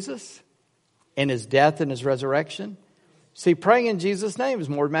with Jesus in his death and his resurrection? See, praying in Jesus' name is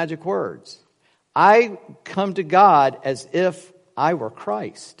more magic words. I come to God as if I were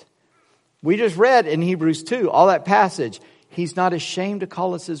Christ. We just read in Hebrews 2, all that passage, he's not ashamed to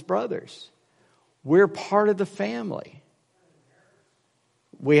call us his brothers. We're part of the family.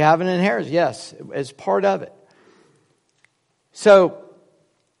 We have an inheritance, yes, as part of it. So,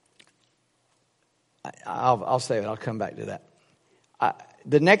 I'll say it, I'll come back to that.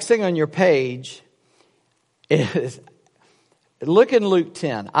 The next thing on your page is, look in Luke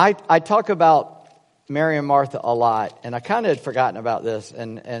 10. I talk about Mary and Martha a lot, and I kind of had forgotten about this,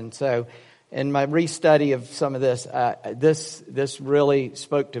 and so in my restudy of some of this, this really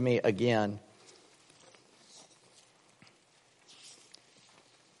spoke to me again.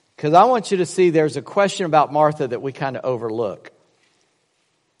 Because I want you to see there's a question about Martha that we kind of overlook.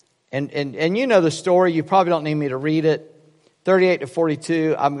 And you know the story. You probably don't need me to read it. 38 to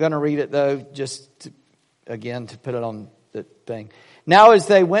 42. I'm going to read it, though, just to put it on the thing. Now as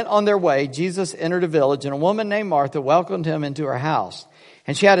they went on their way, Jesus entered a village, and a woman named Martha welcomed him into her house.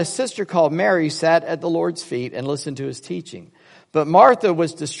 And she had a sister called Mary who sat at the Lord's feet and listened to his teaching. But Martha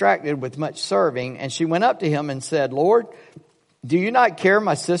was distracted with much serving, and she went up to him and said, Lord, do you not care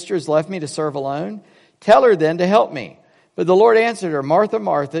my sister has left me to serve alone? Tell her then to help me. But the Lord answered her, Martha,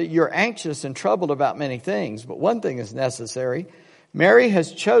 Martha, you're anxious and troubled about many things, but one thing is necessary. Mary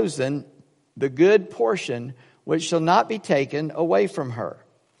has chosen the good portion which shall not be taken away from her.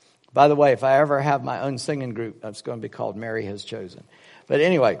 By the way, if I ever have my own singing group, it's going to be called Mary Has Chosen. But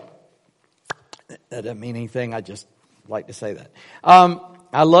anyway, that doesn't mean anything. I just like to say that.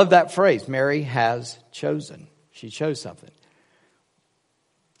 I love that phrase, Mary has chosen. She chose something.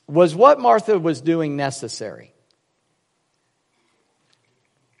 Was what Martha was doing necessary?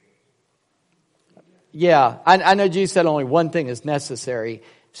 Yeah, I know Jesus said only one thing is necessary,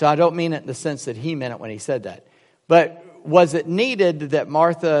 so I don't mean it in the sense that he meant it when he said that. But was it needed that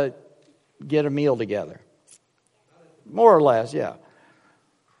Martha get a meal together? More or less, yeah.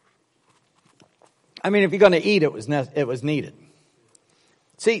 I mean, if you're going to eat, it was needed.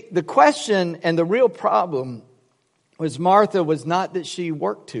 See, the question and the real problem was Martha was not that she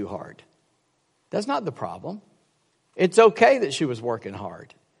worked too hard. That's not the problem. It's okay that she was working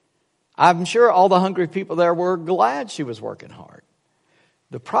hard. I'm sure all the hungry people there were glad she was working hard.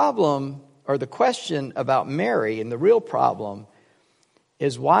 The problem, or the question about Mary, and the real problem,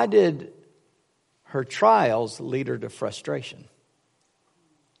 is why did her trials lead her to frustration?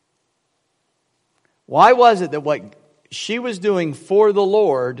 Why was it that what she was doing for the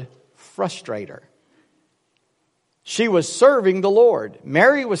Lord frustrated her? She was serving the Lord.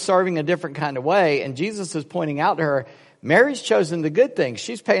 Mary was serving a different kind of way, and Jesus is pointing out to her, Mary's chosen the good things.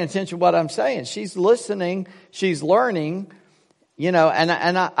 She's paying attention to what I'm saying. She's listening. She's learning. And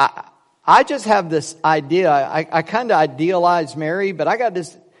I just have this idea. I kind of idealize Mary, but I got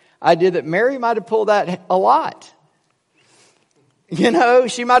this idea that Mary might have pulled that a lot.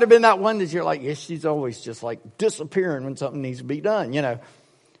 She might have been that one that you're like, yes, she's always just like disappearing when something needs to be done,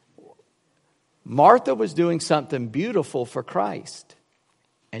 Martha was doing something beautiful for Christ,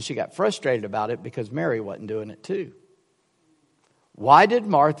 and she got frustrated about it because Mary wasn't doing it too. Why did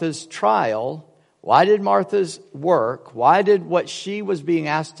Martha's trial, why did Martha's work, why did what she was being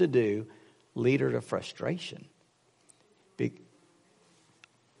asked to do lead her to frustration?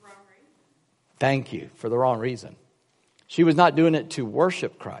 Thank you, for the wrong reason. She was not doing it to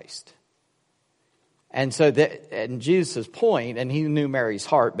worship Christ. And so, and Jesus' point, and he knew Mary's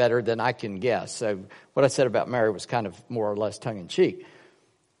heart better than I can guess. So what I said about Mary was kind of more or less tongue-in-cheek.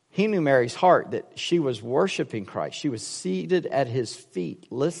 He knew Mary's heart, that she was worshiping Christ. She was seated at his feet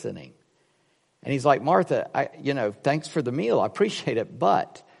listening. And he's like, Martha, thanks for the meal. I appreciate it,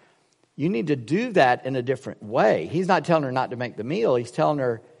 but you need to do that in a different way. He's not telling her not to make the meal. He's telling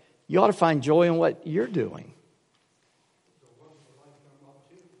her, you ought to find joy in what you're doing.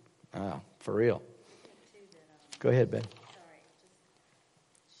 Oh, for real. Go ahead, Ben.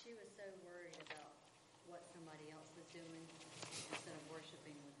 She was so worried about what somebody else was doing instead of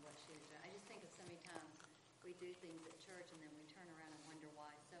worshiping with what she was doing. I just think of so many times we do things at church and then we turn around and wonder why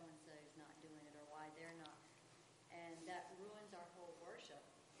so-and-so is not doing it or why they're not. And that ruins our whole worship.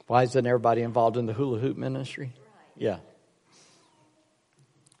 Why isn't everybody involved in the hula hoop ministry? Right. Yeah.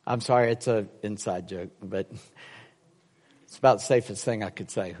 I'm sorry, it's an inside joke, but it's about the safest thing I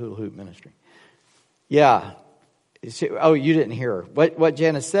could say, hula hoop ministry. Yeah. Oh, you didn't hear her. What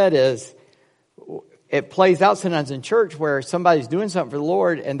Janice said is, it plays out sometimes in church where somebody's doing something for the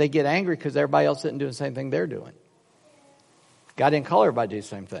Lord and they get angry because everybody else isn't doing the same thing they're doing. God didn't call everybody to do the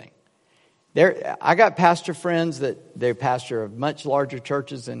same thing. I got pastor friends that they pastor of much larger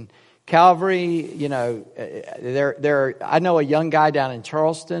churches in Calvary. I know a young guy down in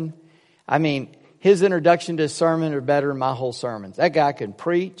Charleston. I mean, his introduction to his sermon are better than my whole sermons. That guy can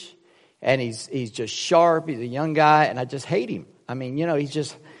preach. And he's just sharp. He's a young guy, and I just hate him. I mean, he's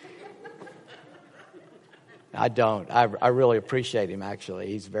just... I don't. I really appreciate him, actually.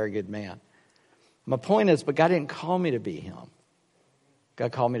 He's a very good man. My point is, but God didn't call me to be him.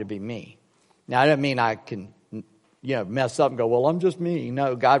 God called me to be me. Now, I don't mean I can, mess up and go, well, I'm just me.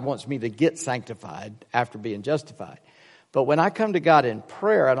 No, God wants me to get sanctified after being justified. But when I come to God in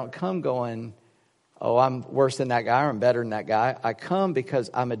prayer, I don't come going, oh, I'm worse than that guy or I'm better than that guy. I come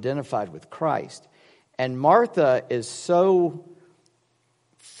because I'm identified with Christ. And Martha is so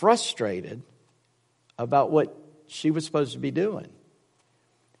frustrated about what she was supposed to be doing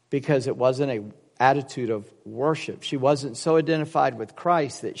because it wasn't an attitude of worship. She wasn't so identified with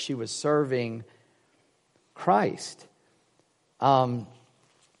Christ that she was serving Christ. I'm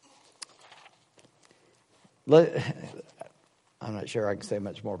not sure I can say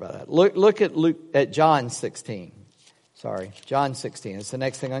much more about that. Look at John 16. Sorry, John 16. It's the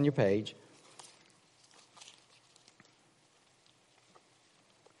next thing on your page.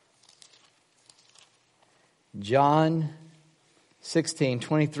 John 16,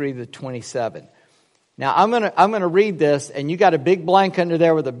 23 to 27. Now I'm gonna read this, and you got a big blank under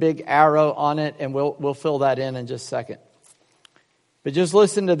there with a big arrow on it, and we'll fill that in just a second. But just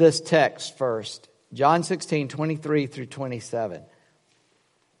listen to this text first. John 16, 23 through 27.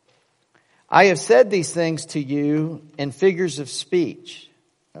 I have said these things to you in figures of speech.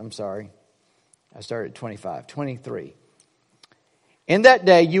 I'm sorry. I started at 25. 23. In that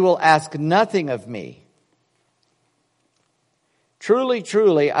day you will ask nothing of me. Truly,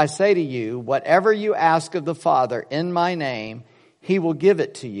 truly, I say to you, whatever you ask of the Father in my name, he will give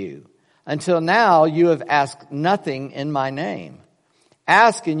it to you. Until now you have asked nothing in my name.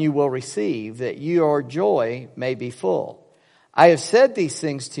 Ask and you will receive, that your joy may be full. I have said these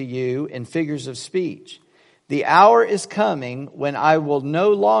things to you in figures of speech. The hour is coming when I will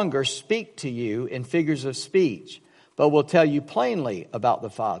no longer speak to you in figures of speech, but will tell you plainly about the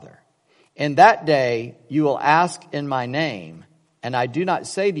Father. In that day you will ask in my name, and I do not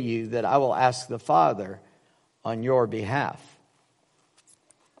say to you that I will ask the Father on your behalf.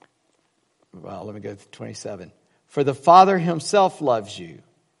 Well, let me go to 27. For the Father himself loves you,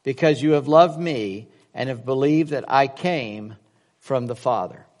 because you have loved me and have believed that I came from the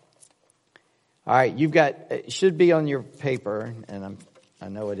Father. All right, it should be on your paper, and I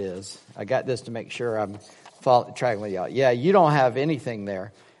know it is. I got this to make sure I'm tracking with y'all. Yeah, you don't have anything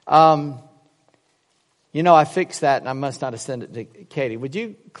there. I fixed that, and I must not have sent it to Katie. Would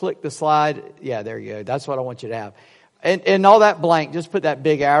you click the slide? Yeah, there you go. That's what I want you to have. And all that blank, just put that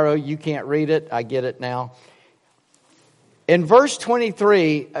big arrow. You can't read it. I get it now. In verse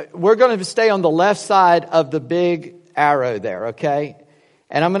 23, we're going to stay on the left side of the big arrow there, okay?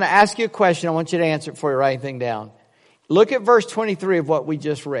 And I'm going to ask you a question. I want you to answer it before you write anything down. Look at verse 23 of what we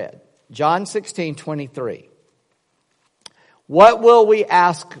just read. John 16, 23. What will we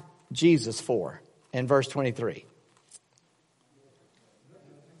ask Jesus for in verse 23?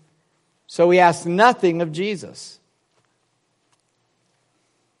 So we ask nothing of Jesus.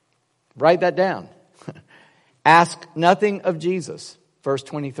 Write that down. Ask nothing of Jesus. Verse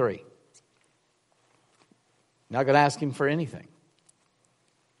 23. Not going to ask him for anything.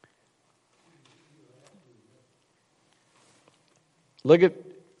 Look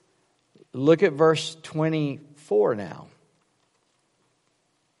at verse 24 now.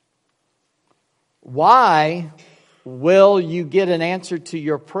 Why will you get an answer to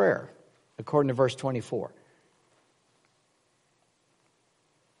your prayer? According to verse 24.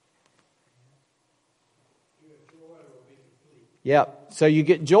 Yep. So you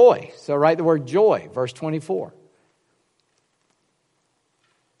get joy. So write the word joy, verse 24.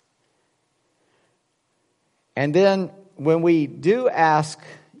 And then when we do ask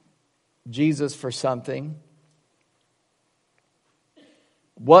Jesus for something,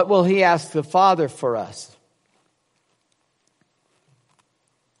 what will he ask the Father for us?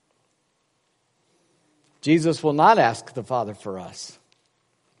 Jesus will not ask the Father for us.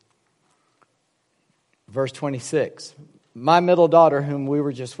 Verse 26. My middle daughter, whom we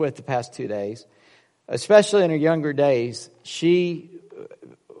were just with the past 2 days, especially in her younger days, she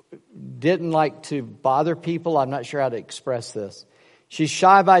didn't like to bother people. I'm not sure how to express this. She's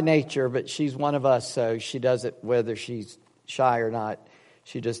shy by nature, but she's one of us, so she does it whether she's shy or not.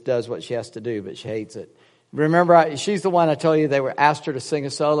 She just does what she has to do, but she hates it. Remember, she's the one I told you they were asked her to sing a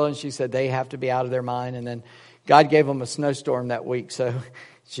solo, and she said they have to be out of their mind. And then God gave them a snowstorm that week, so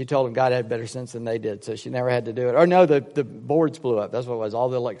she told them God had better sense than they did, so she never had to do it. Or no, the boards blew up. That's what it was. All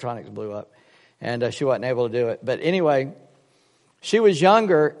the electronics blew up, and she wasn't able to do it. But anyway, she was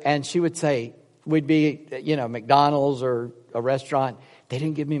younger, and she would say, we'd be, McDonald's or a restaurant. They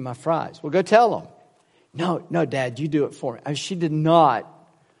didn't give me my fries. Well, go tell them. No, Dad, you do it for me. She did not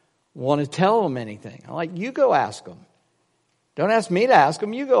want to tell them anything. I'm like, you go ask them. Don't ask me to ask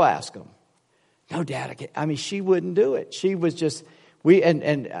them. You go ask them. No, Dad, she wouldn't do it. She was just,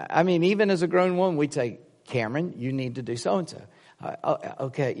 even as a grown woman, we'd say, Cameron, you need to do so-and-so.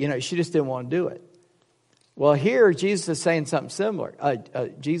 Okay, she just didn't want to do it. Well, here, Jesus is saying something similar.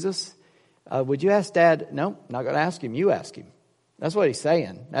 Jesus, would you ask Dad? No, not going to ask him. You ask him. That's what he's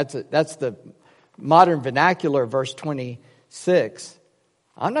saying. That's the modern vernacular, verse 26.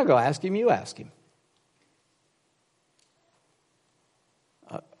 I'm not going to ask him. You ask him.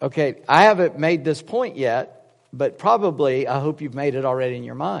 Okay, I haven't made this point yet, but probably I hope you've made it already in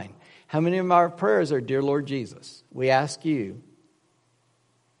your mind. How many of our prayers are, Dear Lord Jesus, we ask you.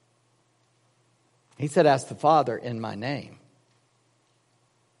 He said, ask the Father in my name.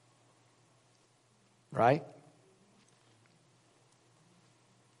 Right?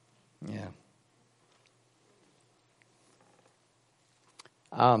 Yeah.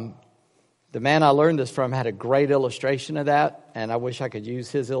 The man I learned this from had a great illustration of that, and I wish I could use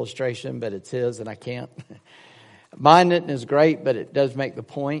his illustration, but it's his and I can't. Mine is great, but it does make the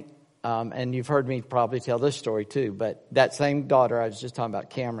point. And you've heard me probably tell this story too, but that same daughter I was just talking about,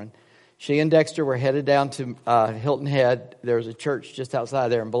 Cameron, she and Dexter were headed down to Hilton Head. There was a church just outside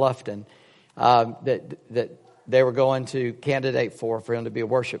there in Bluffton that they were going to candidate for him to be a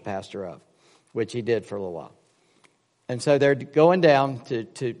worship pastor of, which he did for a little while. And so they're going down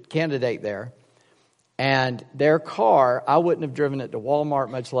to candidate there. And their car, I wouldn't have driven it to Walmart,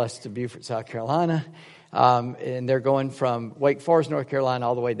 much less to Beaufort, South Carolina. And they're going from Wake Forest, North Carolina,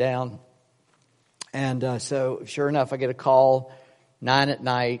 all the way down. And so sure enough, I get a call, 9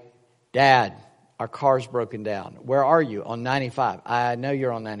 p.m. Dad, our car's broken down. Where are you? On 95. I know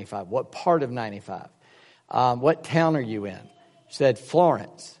you're on 95. What part of 95? What town are you in? She said,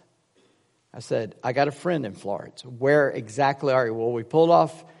 Florence. I said, I got a friend in Florence. Where exactly are you? Well, we pulled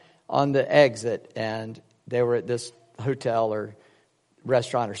off on the exit, and they were at this hotel or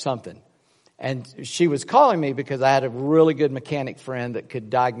restaurant or something. And she was calling me because I had a really good mechanic friend that could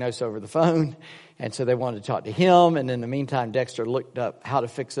diagnose over the phone. And so they wanted to talk to him. And in the meantime, Dexter looked up how to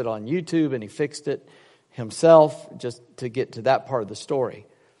fix it on YouTube, and he fixed it himself just to get to that part of the story.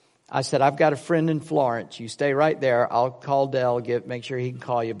 I said, I've got a friend in Florence. You stay right there. I'll call Dell, make sure he can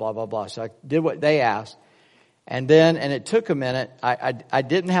call you, blah, blah, blah. So I did what they asked. And it took a minute. I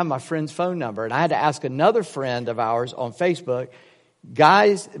didn't have my friend's phone number. And I had to ask another friend of ours on Facebook.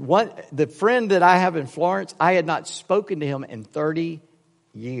 Guys, the friend that I have in Florence, I had not spoken to him in 30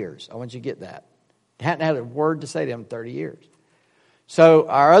 years. I want you to get that. Hadn't had a word to say to him in 30 years. So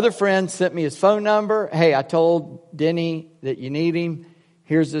our other friend sent me his phone number. Hey, I told Denny that you need him.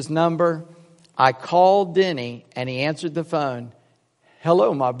 Here's his number. I called Denny, and he answered the phone.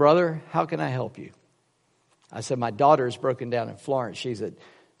 Hello, my brother. How can I help you? I said, my daughter is broken down in Florence. She's at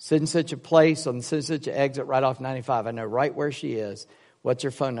such a place on such an exit right off 95. I know right where she is. What's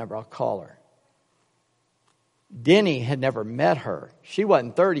her phone number? I'll call her. Denny had never met her. She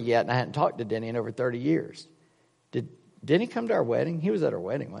wasn't 30 yet, and I hadn't talked to Denny in over 30 years. Did Denny come to our wedding? He was at our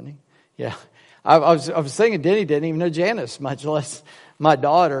wedding, wasn't he? Yeah. I was thinking Denny didn't even know Janice, much less my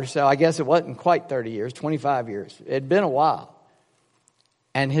daughter. So I guess it wasn't quite 30 years, 25 years. It had been a while.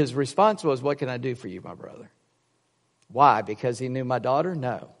 And his response was, what can I do for you, my brother? Why? Because he knew my daughter?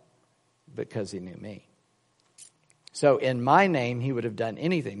 No. Because he knew me. So in my name, he would have done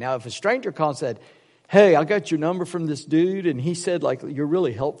anything. Now, if a stranger called and said, hey, I got your number from this dude, and he said, like, you're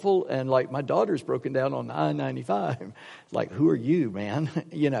really helpful, and, like, my daughter's broken down on I-95. Like, who are you, man?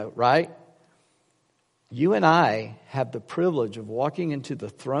 Right? You and I have the privilege of walking into the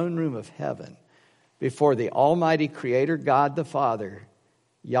throne room of heaven before the Almighty Creator, God the Father,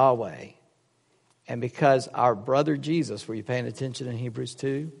 Yahweh. And because our brother Jesus, were you paying attention in Hebrews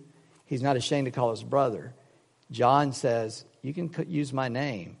 2? He's not ashamed to call us brother. John says, you can use my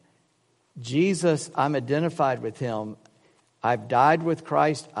name. Jesus, I'm identified with him. I've died with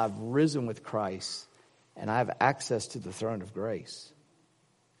Christ. I've risen with Christ. And I have access to the throne of grace.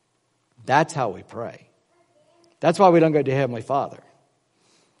 That's how we pray. That's why we don't go to Heavenly Father.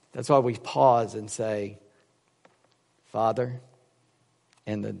 That's why we pause and say, Father,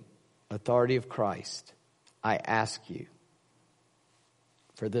 in the authority of Christ, I ask you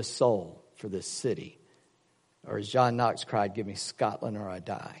for this soul, for this city. Or as John Knox cried, give me Scotland or I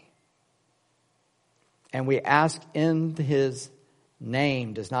die. And we ask in his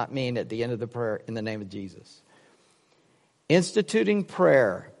name does not mean at the end of the prayer in the name of Jesus. Instituting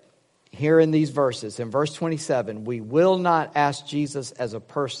prayer here in these verses, in verse 27, we will not ask Jesus as a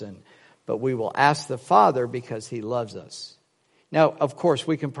person, but we will ask the Father because he loves us. Now, of course,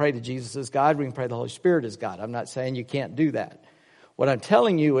 we can pray to Jesus as God. We can pray the Holy Spirit as God. I'm not saying you can't do that. What I'm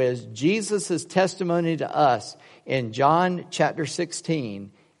telling you is Jesus' testimony to us in John chapter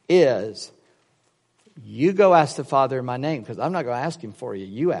 16 is, you go ask the Father in my name, because I'm not going to ask him for you.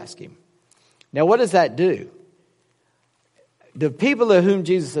 You ask him. Now, what does that do? The people to whom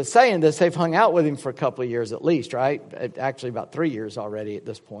Jesus is saying this, they've hung out with him for a couple of years at least, right? Actually, about 3 years already at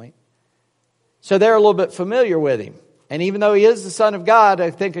this point. So they're a little bit familiar with him. And even though he is the Son of God,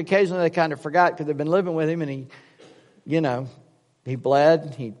 I think occasionally they kind of forgot because they've been living with him, and he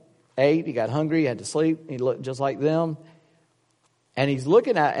bled, he ate, he got hungry, he had to sleep, he looked just like them. And he's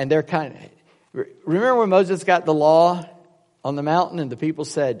looking at, and they're kind of, remember when Moses got the law on the mountain and the people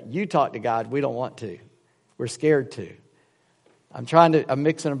said, you talk to God, we don't want to. We're scared to. I'm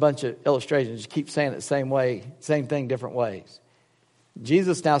mixing a bunch of illustrations, just keep saying it the same way, same thing, different ways.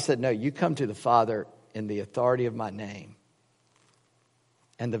 Jesus now said, no, you come to the Father in the authority of my name.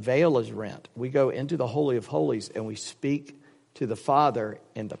 And the veil is rent. We go into the Holy of Holies and we speak to the Father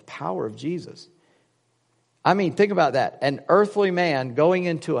in the power of Jesus. I mean, think about that. An earthly man going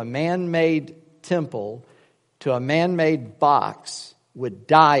into a man-made temple to a man-made box would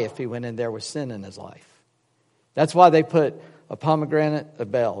die if he went in there with sin in his life. That's why they put a pomegranate, a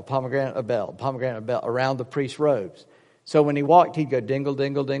bell, a pomegranate, a bell, a pomegranate, a bell around the priest's robes. So when he walked, he'd go dingle,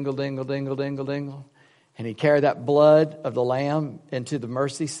 dingle, dingle, dingle, dingle, dingle, dingle. And he'd carry that blood of the lamb into the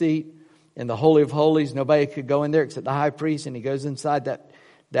mercy seat in the Holy of Holies. Nobody could go in there except the high priest. And he goes inside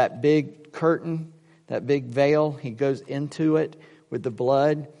that big curtain, that big veil. He goes into it with the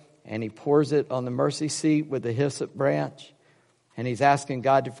blood and he pours it on the mercy seat with the hyssop branch. And he's asking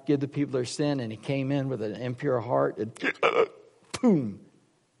God to forgive the people their sin. And he came in with an impure heart and boom.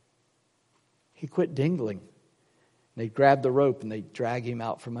 He quit dingling. And they grab the rope and they drag him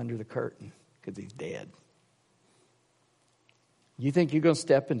out from under the curtain because he's dead. You think you're going to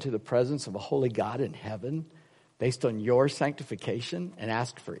step into the presence of a holy God in heaven based on your sanctification and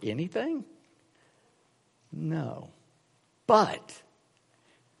ask for anything? No. But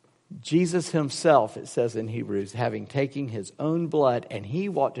Jesus himself, it says in Hebrews, having taken his own blood, and he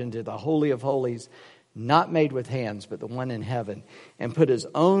walked into the Holy of Holies, not made with hands, but the one in heaven, and put his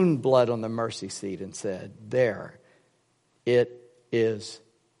own blood on the mercy seat and said, there, it is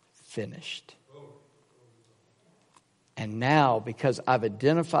finished. And now, because I've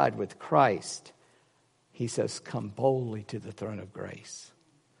identified with Christ, he says, come boldly to the throne of grace.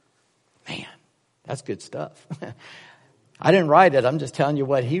 Man, that's good stuff. I didn't write it. I'm just telling you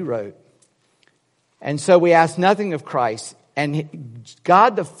what he wrote. And so we ask nothing of Christ. And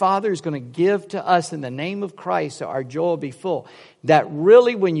God the Father is going to give to us in the name of Christ so our joy will be full. That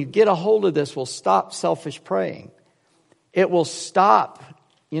really, when you get a hold of this, will stop selfish praying. It will stop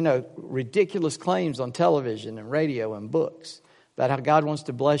ridiculous claims on television and radio and books about how God wants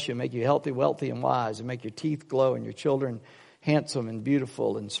to bless you and make you healthy, wealthy, and wise, and make your teeth glow and your children handsome and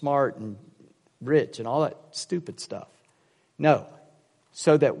beautiful and smart and rich and all that stupid stuff. No.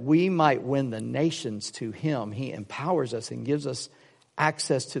 So that we might win the nations to him, he empowers us and gives us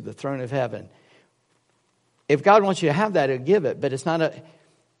access to the throne of heaven. If God wants you to have that, he'll give it. But it's not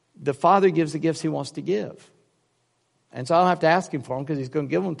the Father gives the gifts he wants to give. And so I don't have to ask him for them because he's going to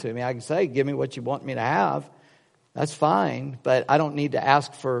give them to me. I can say, give me what you want me to have. That's fine. But I don't need to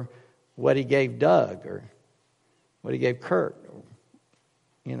ask for what he gave Doug or what he gave Kurt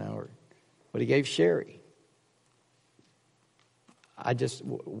or what he gave Sherry.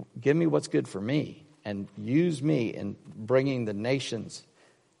 give me what's good for me and use me in bringing the nations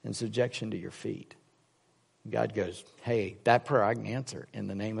in subjection to your feet. God goes, hey, that prayer I can answer in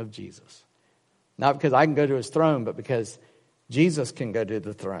the name of Jesus. Not because I can go to his throne, but because Jesus can go to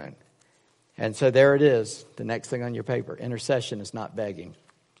the throne. And so there it is, the next thing on your paper. Intercession is not begging.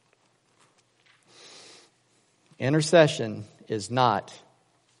 Intercession is not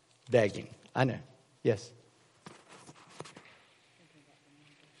begging. I know. Yes.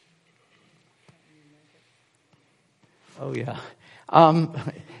 Oh, yeah.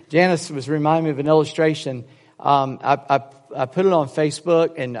 Janice was reminding me of an illustration. I put it on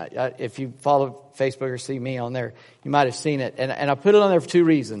Facebook, and if you follow Facebook or see me on there, you might have seen it. And I put it on there for two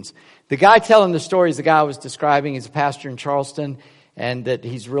reasons. The guy telling the story is the guy I was describing. He's a pastor in Charleston, and that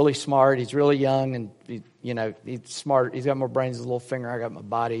he's really smart. He's really young, and he's smart. He's got more brains than a little finger. I got my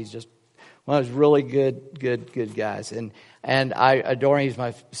body. He's just one of those really good guys. And I adore him. He's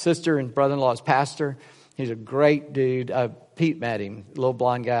my sister and brother-in-law's pastor. He's a great dude. Pete met him, little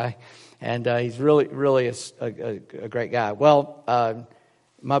blonde guy. And he's really a great guy. Well,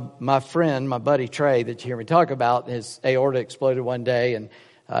 my friend, my buddy Trey, that you hear me talk about, his aorta exploded one day, and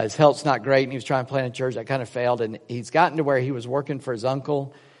his health's not great, and he was trying to plant a church. That kind of failed, and he's gotten to where he was working for his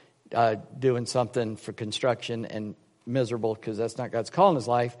uncle, doing something for construction, and miserable because that's not God's call in his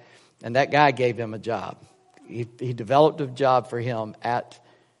life. And that guy gave him a job. He developed a job for him at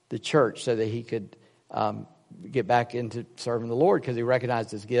the church so that he could get back into serving the Lord, because he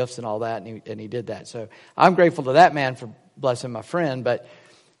recognized his gifts and all that, and he did that. So I'm grateful to that man for blessing my friend. But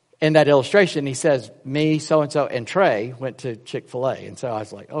in that illustration, he says, me, so-and-so, and Trey went to Chick-fil-A. And so I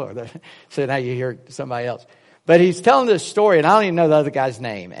was like, so now you hear somebody else. But he's telling this story, and I don't even know the other guy's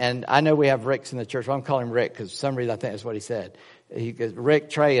name. And I know we have Ricks in the church. Well, I'm calling him Rick because for some reason I think that's what he said. He goes, Rick,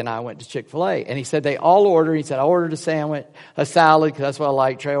 Trey, and I went to Chick-fil-A. And he said they all ordered. He said, I ordered a salad because that's what I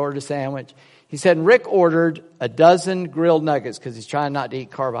like. Trey ordered a sandwich. He said Rick ordered a dozen grilled nuggets because he's trying not to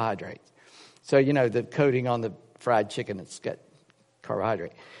eat carbohydrates. So, the coating on the fried chicken, it's got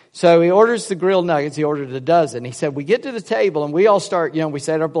carbohydrate. So he orders the grilled nuggets. He ordered a dozen. He said, we get to the table and we all start, we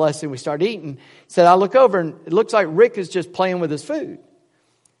said our blessing. We start eating. He said, I look over and it looks like Rick is just playing with his food.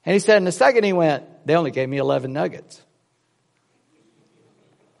 And he said, in a second he went, they only gave me 11 nuggets.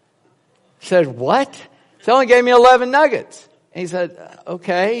 He said, what? They only gave me 11 nuggets. And he said,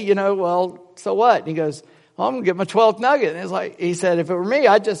 okay, so what? And he goes, well, I'm going to get my 12th nugget. And he said, if it were me,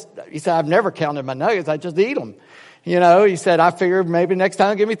 he said, I've never counted my nuggets. I just eat them. He said, I figured maybe next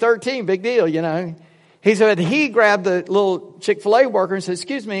time give me 13. Big deal, He said, he grabbed the little Chick-fil-A worker and said,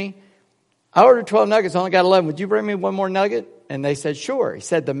 excuse me, I ordered 12 nuggets. I only got 11. Would you bring me one more nugget? And they said, sure. He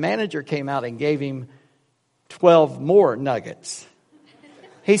said, the manager came out and gave him 12 more nuggets.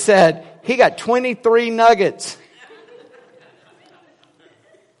 He said, he got 23 nuggets.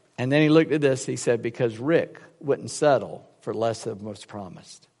 And then he looked at this. He said, because Rick wouldn't settle for less than was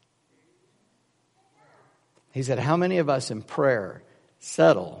promised. He said, how many of us in prayer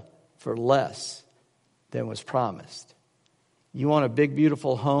settle for less than was promised? You want a big,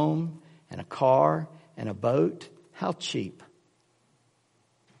 beautiful home and a car and a boat? How cheap?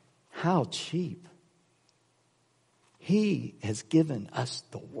 How cheap? He has given us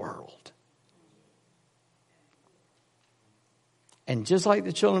the world. And just like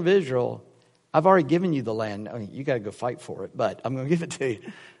the children of Israel, I've already given you the land. I mean, you got to go fight for it, but I'm going to give it to you.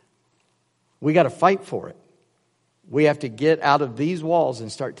 We got to fight for it. We have to get out of these walls and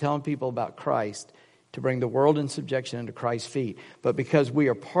start telling people about Christ to bring the world in subjection under Christ's feet. But because we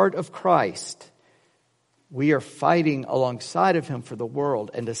are part of Christ, we are fighting alongside of him for the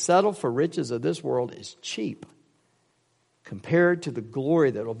world. And to settle for riches of this world is cheap compared to the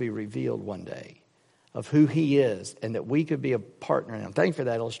glory that will be revealed one day of who he is, and that we could be a partner in him. Thank you for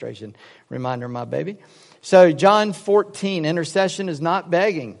that illustration. Reminder, my baby. So John 14, intercession is not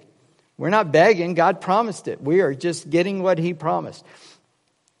begging. We're not begging. God promised it. We are just getting what he promised.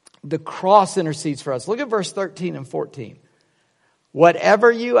 The cross intercedes for us. Look at verse 13 and 14.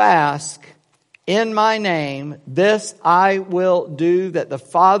 Whatever you ask in my name, this I will do, that the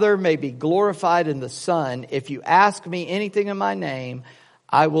Father may be glorified in the Son. If you ask me anything in my name,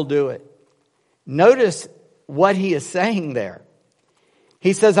 I will do it. Notice what he is saying there.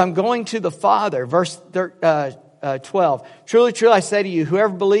 He says, I'm going to the Father. Verse 12. Truly, truly, I say to you,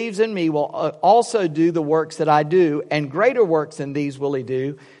 whoever believes in me will also do the works that I do, and greater works than these will he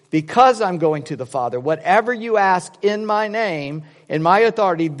do, because I'm going to the Father. Whatever you ask in my name, in my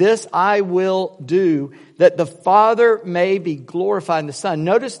authority, this I will do, that the Father may be glorified in the Son.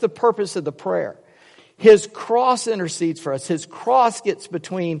 Notice the purpose of the prayer. His cross intercedes for us. His cross gets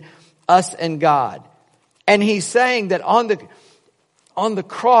between us and God. And he's saying that on the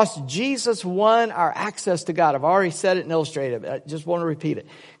cross, Jesus won our access to God. I've already said it and illustrated it. I just want to repeat it.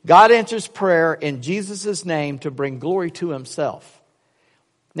 God answers prayer in Jesus' name to bring glory to himself.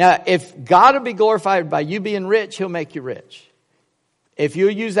 Now, if God will be glorified by you being rich, he'll make you rich. If you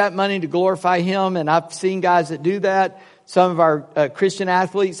use that money to glorify him, and I've seen guys that do that. Some of our Christian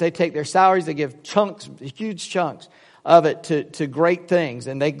athletes, they take their salaries, they give chunks, huge chunks of it to great things,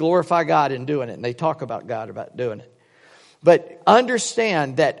 and they glorify God in doing it, and they talk about God about doing it. But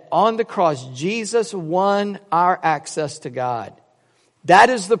understand that on the cross, Jesus won our access to God.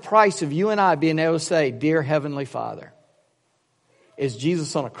 That is the price of you and I being able to say, Dear Heavenly Father, is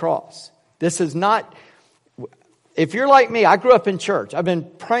Jesus on a cross. This is not... If you're like me, I grew up in church. I've been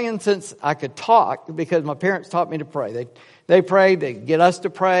praying since I could talk because my parents taught me to pray. They prayed, they get us to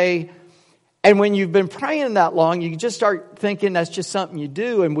pray. And when you've been praying that long, you just start thinking that's just something you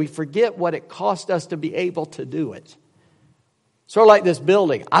do, and we forget what it cost us to be able to do it. Sort of like this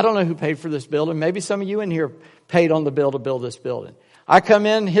building. I don't know who paid for this building. Maybe some of you in here paid on the bill to build this building. I come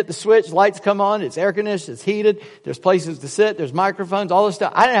in, hit the switch, lights come on, it's air conditioned, it's heated, there's places to sit, there's microphones, all this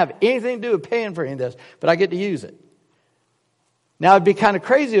stuff. I didn't have anything to do with paying for any of this, but I get to use it. Now, it'd be kind of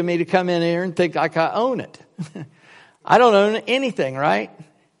crazy of me to come in here and think like I own it. I don't own anything, right?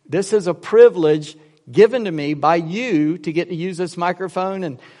 This is a privilege given to me by you to get to use this microphone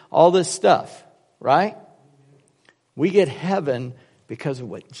and all this stuff, right? We get heaven because of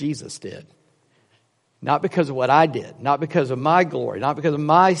what Jesus did. Not because of what I did. Not because of my glory. Not because of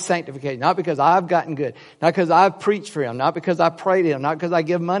my sanctification. Not because I've gotten good. Not because I've preached for him. Not because I pray to him. Not because I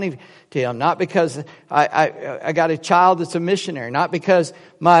give money to him. Not because I got a child that's a missionary. Not because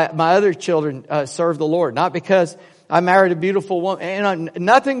my other children serve the Lord. Not because I married a beautiful woman. And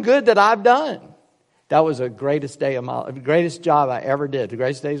nothing good that I've done. That was the greatest day of my life. The greatest job I ever did. The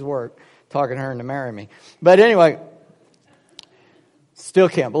greatest day's work. Talking to her into marrying me. But anyway, still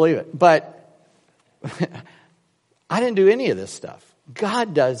can't believe it. But I didn't do any of this stuff.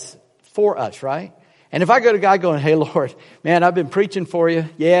 God does for us, right? And if I go to God going, hey, Lord, man, I've been preaching for you.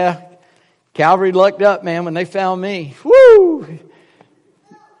 Yeah, Calvary lucked up, man, when they found me. Woo!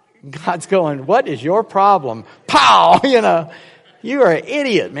 God's going, what is your problem? Pow! You are an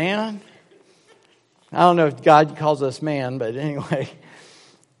idiot, man. I don't know if God calls us man, but anyway.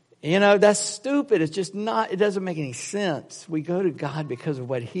 That's stupid. It's just not, it doesn't make any sense. We go to God because of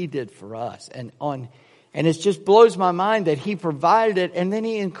what he did for us. And it just blows my mind that he provided it, and then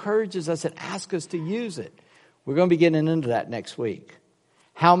he encourages us and asks us to use it. We're going to be getting into that next week.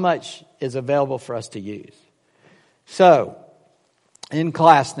 How much is available for us to use? So, in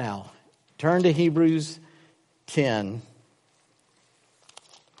class now, turn to Hebrews 10.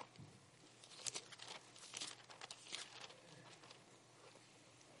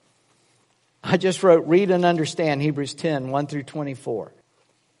 I just wrote, read and understand Hebrews 10, 1 through 24.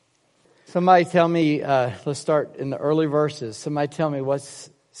 Somebody tell me, let's start in the early verses. Somebody tell me what's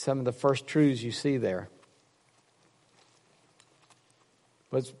some of the first truths you see there.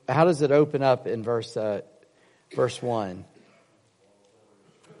 How does it open up in verse 1?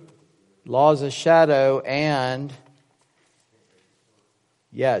 Law is a shadow and,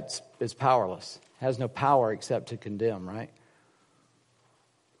 it's powerless. It has no power except to condemn, right?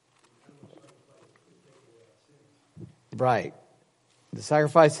 Right. The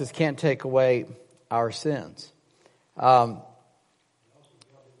sacrifices can't take away our sins.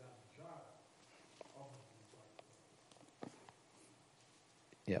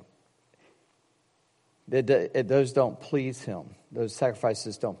 Those don't please him. Those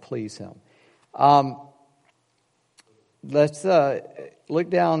sacrifices don't please him. Let's look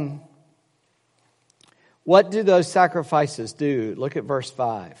down. What do those sacrifices do? Look at verse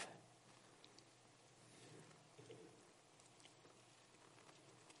 5.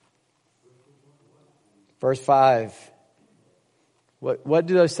 Verse 5. What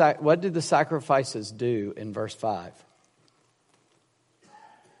did the sacrifices do in verse 5?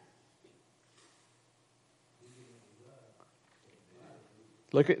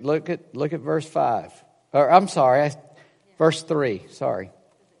 Look at verse 5. Or I'm sorry, verse 3. Sorry,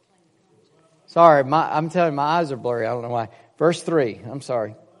 I'm telling you, my eyes are blurry. I don't know why. Verse 3. I'm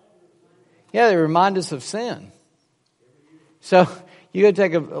sorry. Yeah, they remind us of sin. So you could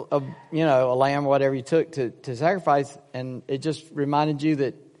take a lamb or whatever you took to sacrifice, and it just reminded you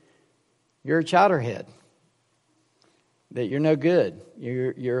that you're a chowderhead, that you're no good,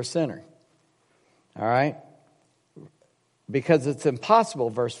 you're a sinner. All right. Because it's impossible,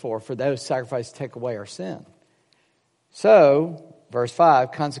 verse 4, for those sacrifices to take away our sin. So, verse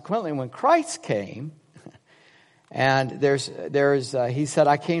 5, consequently, when Christ came, and he said,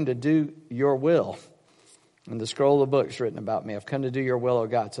 I came to do your will. And the scroll of the book's written about me. I've come to do your will, O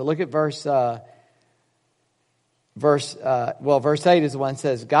God. So look at verse 8 is the one that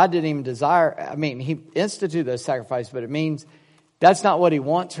says, God didn't even desire, he instituted those sacrifices, but it means that's not what he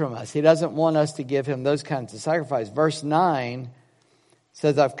wants from us. He doesn't want us to give him those kinds of sacrifices. Verse 9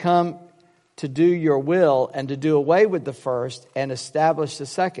 says, I've come to do your will and to do away with the first and establish the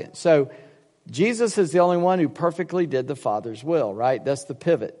second. So Jesus is the only one who perfectly did the Father's will, right? That's the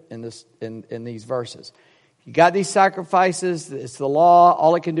pivot in these verses. You got these sacrifices. It's the law.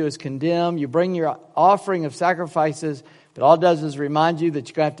 All it can do is condemn. You bring your offering of sacrifices, but all it does is remind you that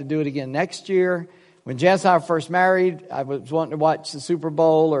you're going to have to do it again next year. When Janice and I were first married, I was wanting to watch the Super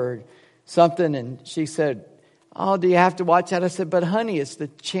Bowl or something, and she said, oh, do you have to watch that? I said, but honey, it's the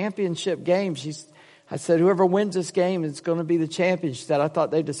championship game. I said, whoever wins this game is going to be the champion. She said, I thought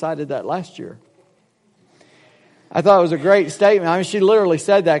they decided that last year. I thought it was a great statement. She literally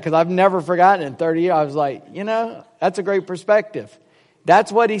said that because I've never forgotten it in 30 years. I was like, that's a great perspective.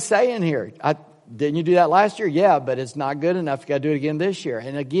 That's what he's saying here. Didn't you do that last year? Yeah, but it's not good enough. You got to do it again this year.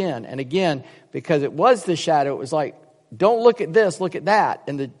 And again, because it was the shadow. It was like, don't look at this, look at that.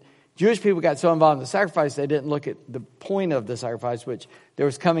 And the Jewish people got so involved in the sacrifice, they didn't look at the point of the sacrifice, which there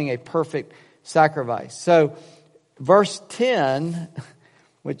was coming a perfect sacrifice. So verse 10...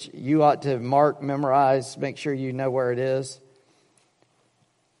 which you ought to mark, memorize, make sure you know where it is.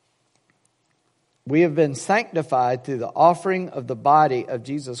 We have been sanctified through the offering of the body of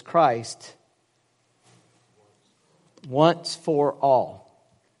Jesus Christ once for all.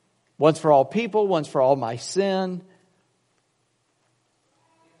 Once for all people, once for all my sin.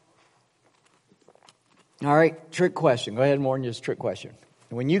 All right, trick question. Go ahead and warn you, it's a trick question.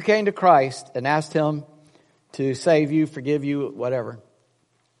 When you came to Christ and asked him to save you, forgive you, whatever,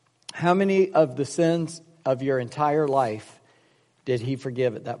 how many of the sins of your entire life did he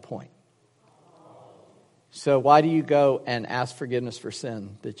forgive at that point? So why do you go and ask forgiveness for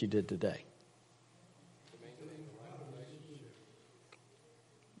sin that you did today?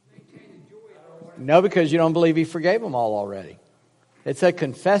 No, because you don't believe he forgave them all already. It said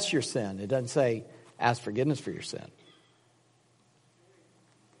confess your sin. It doesn't say ask forgiveness for your sin.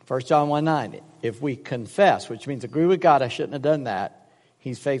 1 John 1:9. If we confess, which means agree with God, I shouldn't have done that.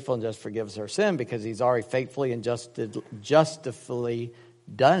 He's faithful and just forgives our sin because he's already faithfully and justifully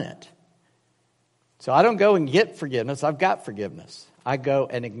done it. So I don't go and get forgiveness. I've got forgiveness. I go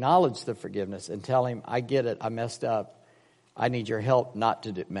and acknowledge the forgiveness and tell him, I get it. I messed up. I need your help not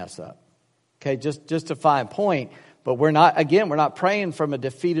to mess up. Okay, just a fine point. But we're not praying from a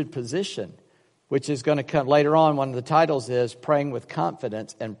defeated position, which is going to come later on. One of the titles is praying with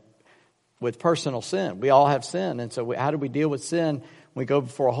confidence and with personal sin. We all have sin. And so how do we deal with sin? We go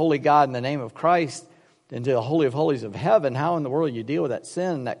before a holy God in the name of Christ into the Holy of Holies of heaven. How in the world you deal with that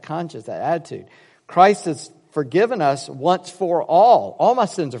sin, that conscience, that attitude? Christ has forgiven us once for all. All my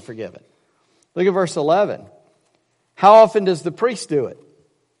sins are forgiven. Look at verse 11. How often does the priest do it?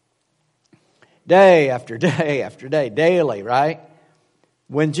 Day after day after day, daily, right?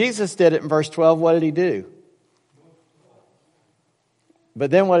 When Jesus did it in verse 12, what did he do?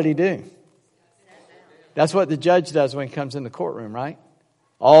 But then what did he do? That's what the judge does when he comes in the courtroom, right?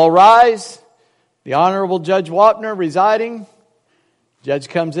 All rise. The Honorable Judge Wapner residing. Judge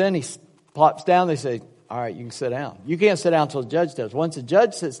comes in, he plops down. They say, all right, you can sit down. You can't sit down until the judge does. Once the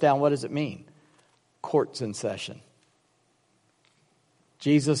judge sits down, what does it mean? Court's in session.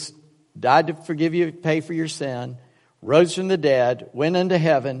 Jesus died to forgive you, pay for your sin, rose from the dead, went into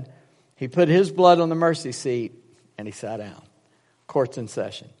heaven. He put his blood on the mercy seat, and he sat down. Court's in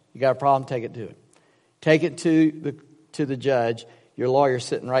session. You got a problem? Take it to it. Take it to the judge. Your lawyer's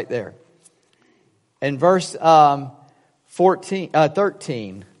sitting right there. In verse 13,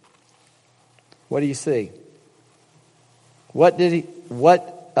 what do you see? What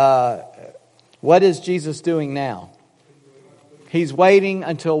is Jesus doing now? He's waiting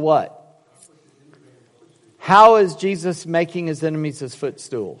until what? How is Jesus making his enemies his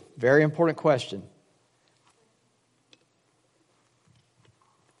footstool? Very important question.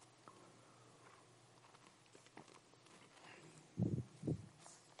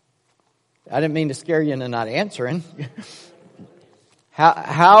 I didn't mean to scare you into not answering.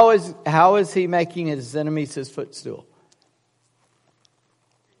 How is he making his enemies his footstool?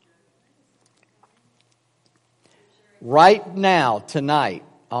 Right now, tonight,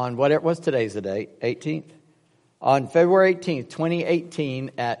 on what's today's the date? 18th? On February 18th,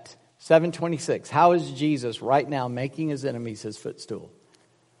 2018 at 7:26, how is Jesus right now making his enemies his footstool?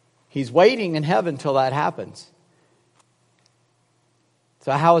 He's waiting in heaven till that happens.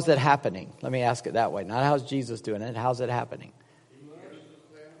 So how is that happening? Let me ask it that way. Not how's Jesus doing it, how's it happening?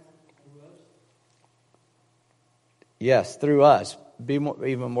 Yes, through us. Be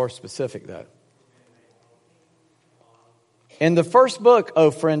even more specific, though. In the first book,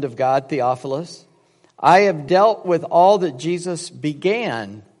 O friend of God, Theophilus, I have dealt with all that Jesus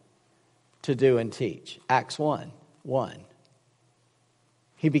began to do and teach. Acts 1:1.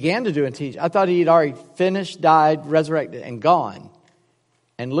 He began to do and teach. I thought he had already finished, died, resurrected, and gone.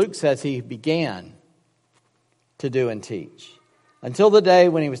 And Luke says he began to do and teach. Until the day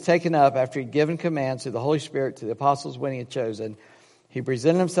when he was taken up after he'd given commands to the Holy Spirit to the apostles when he had chosen. He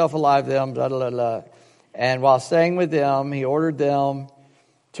presented himself alive to them, blah, blah, blah. And while staying with them, he ordered them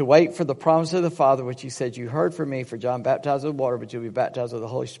to wait for the promise of the Father, which he said, you heard from me, for John baptized with water, but you'll be baptized with the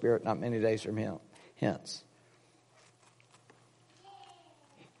Holy Spirit not many days from him. Hence.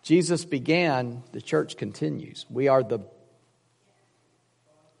 Jesus began, the church continues. We are the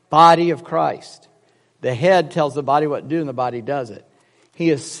body of Christ. The head tells the body what to do, and the body does it. He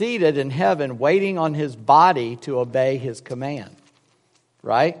is seated in heaven, waiting on his body to obey his command.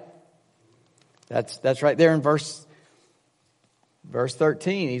 Right? That's right there in verse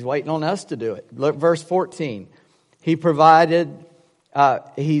 13. He's waiting on us to do it. Look, verse 14. He's perfected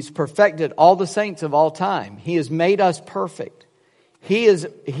all the saints of all time. He has made us perfect. He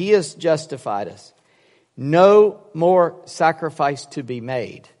has justified us. No more sacrifice to be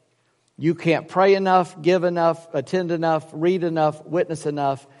made. You can't pray enough, give enough, attend enough, read enough, witness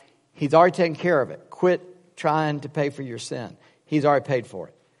enough. He's already taken care of it. Quit trying to pay for your sin. He's already paid for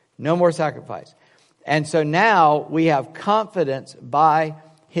it. No more sacrifice. And so now we have confidence by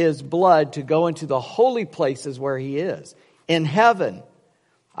his blood to go into the holy places where he is. In heaven.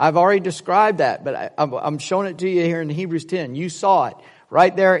 I've already described that, but I'm showing it to you here in Hebrews 10. You saw it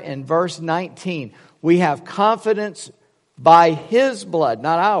right there in verse 19. We have confidence by his blood,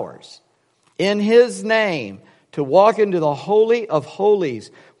 not ours, in his name, to walk into the Holy of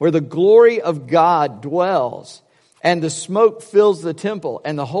Holies, where the glory of God dwells, and the smoke fills the temple,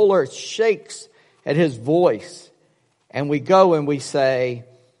 and the whole earth shakes at his voice. And we go and we say,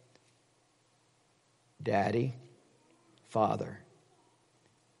 Daddy, Father,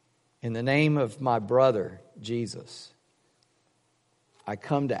 in the name of my brother, Jesus, I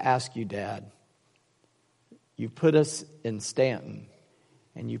come to ask you, Dad, you put us in Stanton,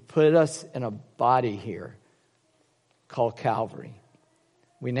 and you put us in a body here called Calvary.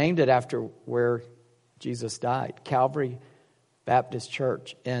 We named it after where Jesus died, Calvary Baptist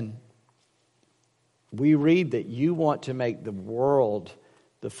Church. And we read that you want to make the world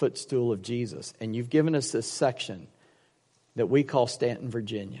the footstool of Jesus. And you've given us this section that we call Stanton,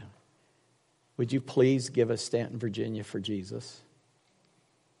 Virginia. Would you please give us Stanton, Virginia for Jesus?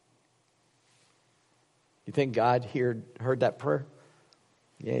 You think God heard that prayer?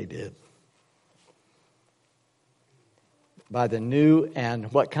 Yeah, he did. By the new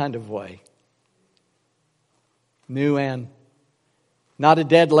and what kind of way? New and not a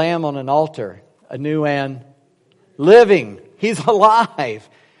dead lamb on an altar. A new and living. He's alive.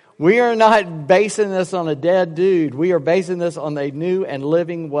 We are not basing this on a dead dude. We are basing this on a new and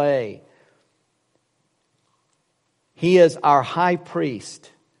living way. He is our high priest.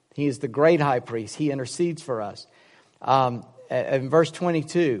 He is the great high priest. He intercedes for us. In verse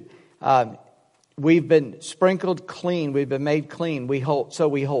 22, we've been sprinkled clean. We've been made clean. We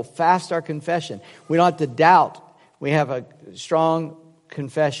hold fast our confession. We don't have to doubt. We have a strong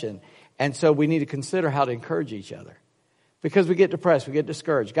confession. And so we need to consider how to encourage each other. Because we get depressed, we get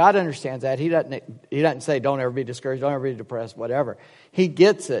discouraged. God understands that. He doesn't say, don't ever be discouraged, don't ever be depressed, whatever. He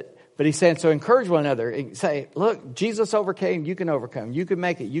gets it. But he's saying, so encourage one another. Say, look, Jesus overcame, you can overcome. You can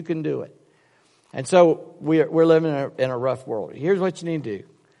make it, you can do it. And so we're living in a rough world. Here's what you need to do.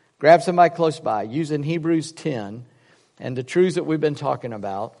 Grab somebody close by, using Hebrews 10 and the truths that we've been talking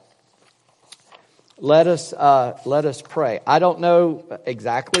about. Let us pray. I don't know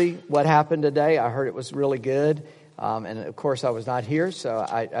exactly what happened today. I heard it was really good. And of course, I was not here, so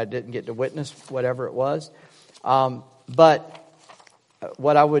I didn't get to witness whatever it was. But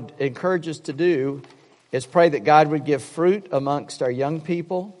what I would encourage us to do is pray that God would give fruit amongst our young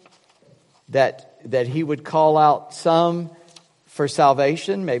people, that he would call out some for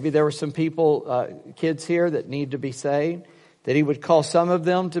salvation. Maybe there were some people, kids here that need to be saved, that he would call some of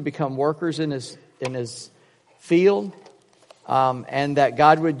them to become workers in his field, and that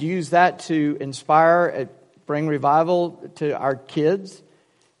God would use that to inspire, bring revival to our kids,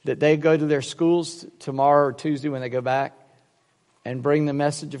 that they go to their schools tomorrow or Tuesday when they go back and bring the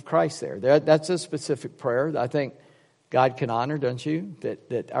message of Christ there. That's a specific prayer that I think God can honor, don't you?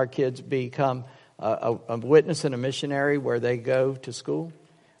 That our kids become a witness and a missionary where they go to school.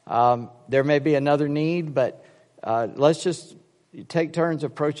 There may be another need, but let's just take turns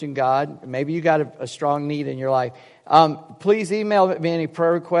approaching God. Maybe you got a strong need in your life. Please email me any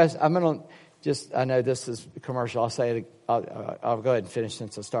prayer requests. I know this is commercial. I'll say it. I'll go ahead and finish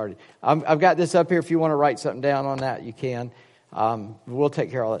since I started. I've got this up here. If you want to write something down on that, you can. We'll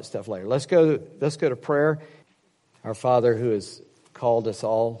take care of all that stuff later. Let's go to prayer. Our Father who has called us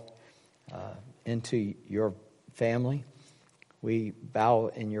all into your family, we bow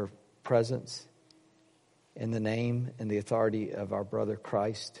in your presence in the name and the authority of our brother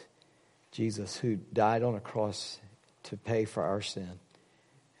Christ Jesus, who died on a cross to pay for our sin.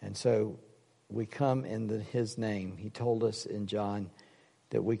 And so we come in his name. He told us in John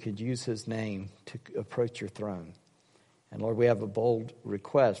that we could use his name to approach your throne. And Lord, we have a bold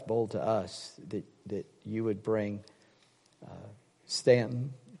request, bold to us, that you would bring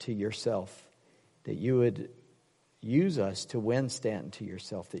Stanton to yourself, that you would use us to win Stanton to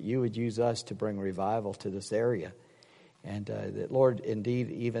yourself, that you would use us to bring revival to this area. And that, Lord,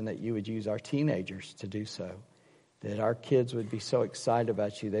 indeed, even that you would use our teenagers to do so, that our kids would be so excited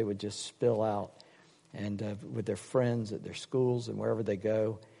about you, they would just spill out and with their friends at their schools and wherever they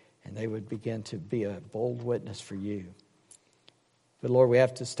go, and they would begin to be a bold witness for you. But, Lord, we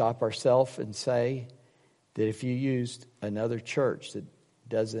have to stop ourselves and say that if you used another church that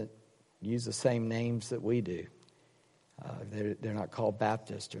doesn't use the same names that we do, they're not called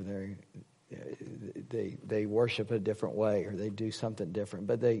Baptist, or they worship a different way, or they do something different,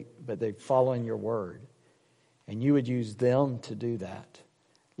 but they follow in your word, and you would use them to do that,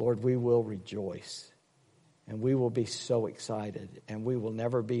 Lord, we will rejoice, and we will be so excited, and we will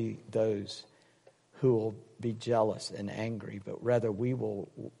never be those who will be jealous and angry, but rather we will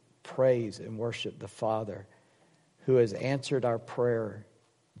praise and worship the Father who has answered our prayer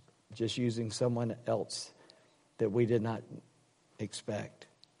just using someone else that we did not expect.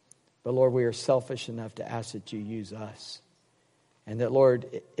 But Lord, we are selfish enough to ask that you use us. And that,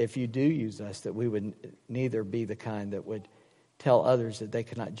 Lord, if you do use us, that we would neither be the kind that would tell others that they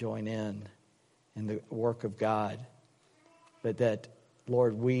cannot join in the work of God, but that,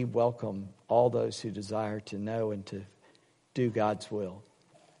 Lord, we welcome all those who desire to know and to do God's will.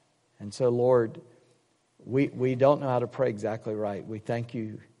 And so, Lord, we don't know how to pray exactly right. We thank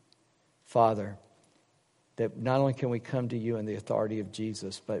you, Father, that not only can we come to you in the authority of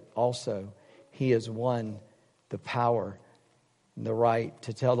Jesus, but also he has won the power and the right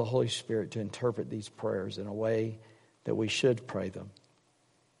to tell the Holy Spirit to interpret these prayers in a way that we should pray them.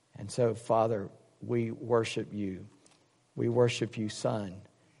 And so, Father, we worship you. We worship you, Son,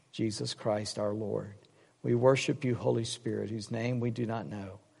 Jesus Christ our Lord. We worship you, Holy Spirit, whose name we do not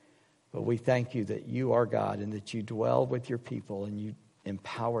know. But we thank you that you are God and that you dwell with your people and you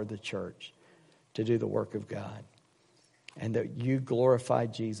empower the church to do the work of God. And that you glorify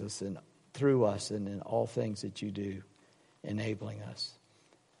Jesus through us and in all things that you do, enabling us.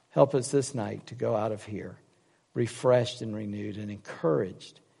 Help us this night to go out of here refreshed and renewed and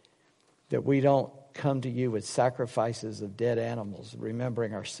encouraged, that we don't come to you with sacrifices of dead animals,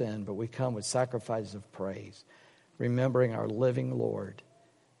 remembering our sin, but we come with sacrifices of praise, remembering our living Lord.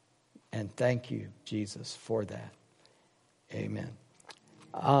 And thank you, Jesus, for that. Amen.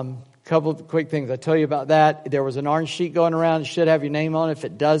 Couple of quick things. I tell you about that. There was an orange sheet going around. It should have your name on it. If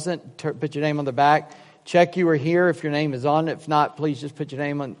it doesn't, put your name on the back. Check you were here if your name is on it. If not, please just put your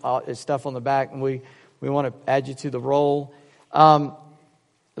name on stuff on the back, and we want to add you to the roll.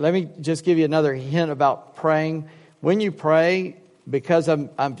 Let me just give you another hint about praying. When you pray, because I'm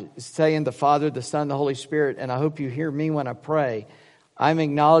saying the Father, the Son, the Holy Spirit, and I hope you hear me when I pray, I'm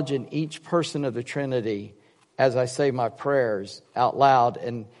acknowledging each person of the Trinity as I say my prayers out loud,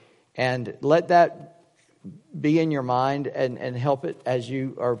 and let that be in your mind and help it as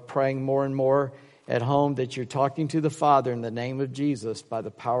you are praying more and more at home, that you're talking to the Father in the name of Jesus by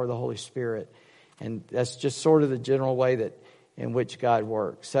the power of the Holy Spirit. And that's just sort of the general way in which God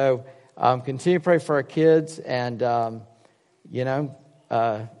works. So continue to pray for our kids, and go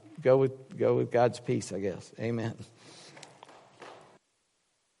with God's peace, I guess. Amen.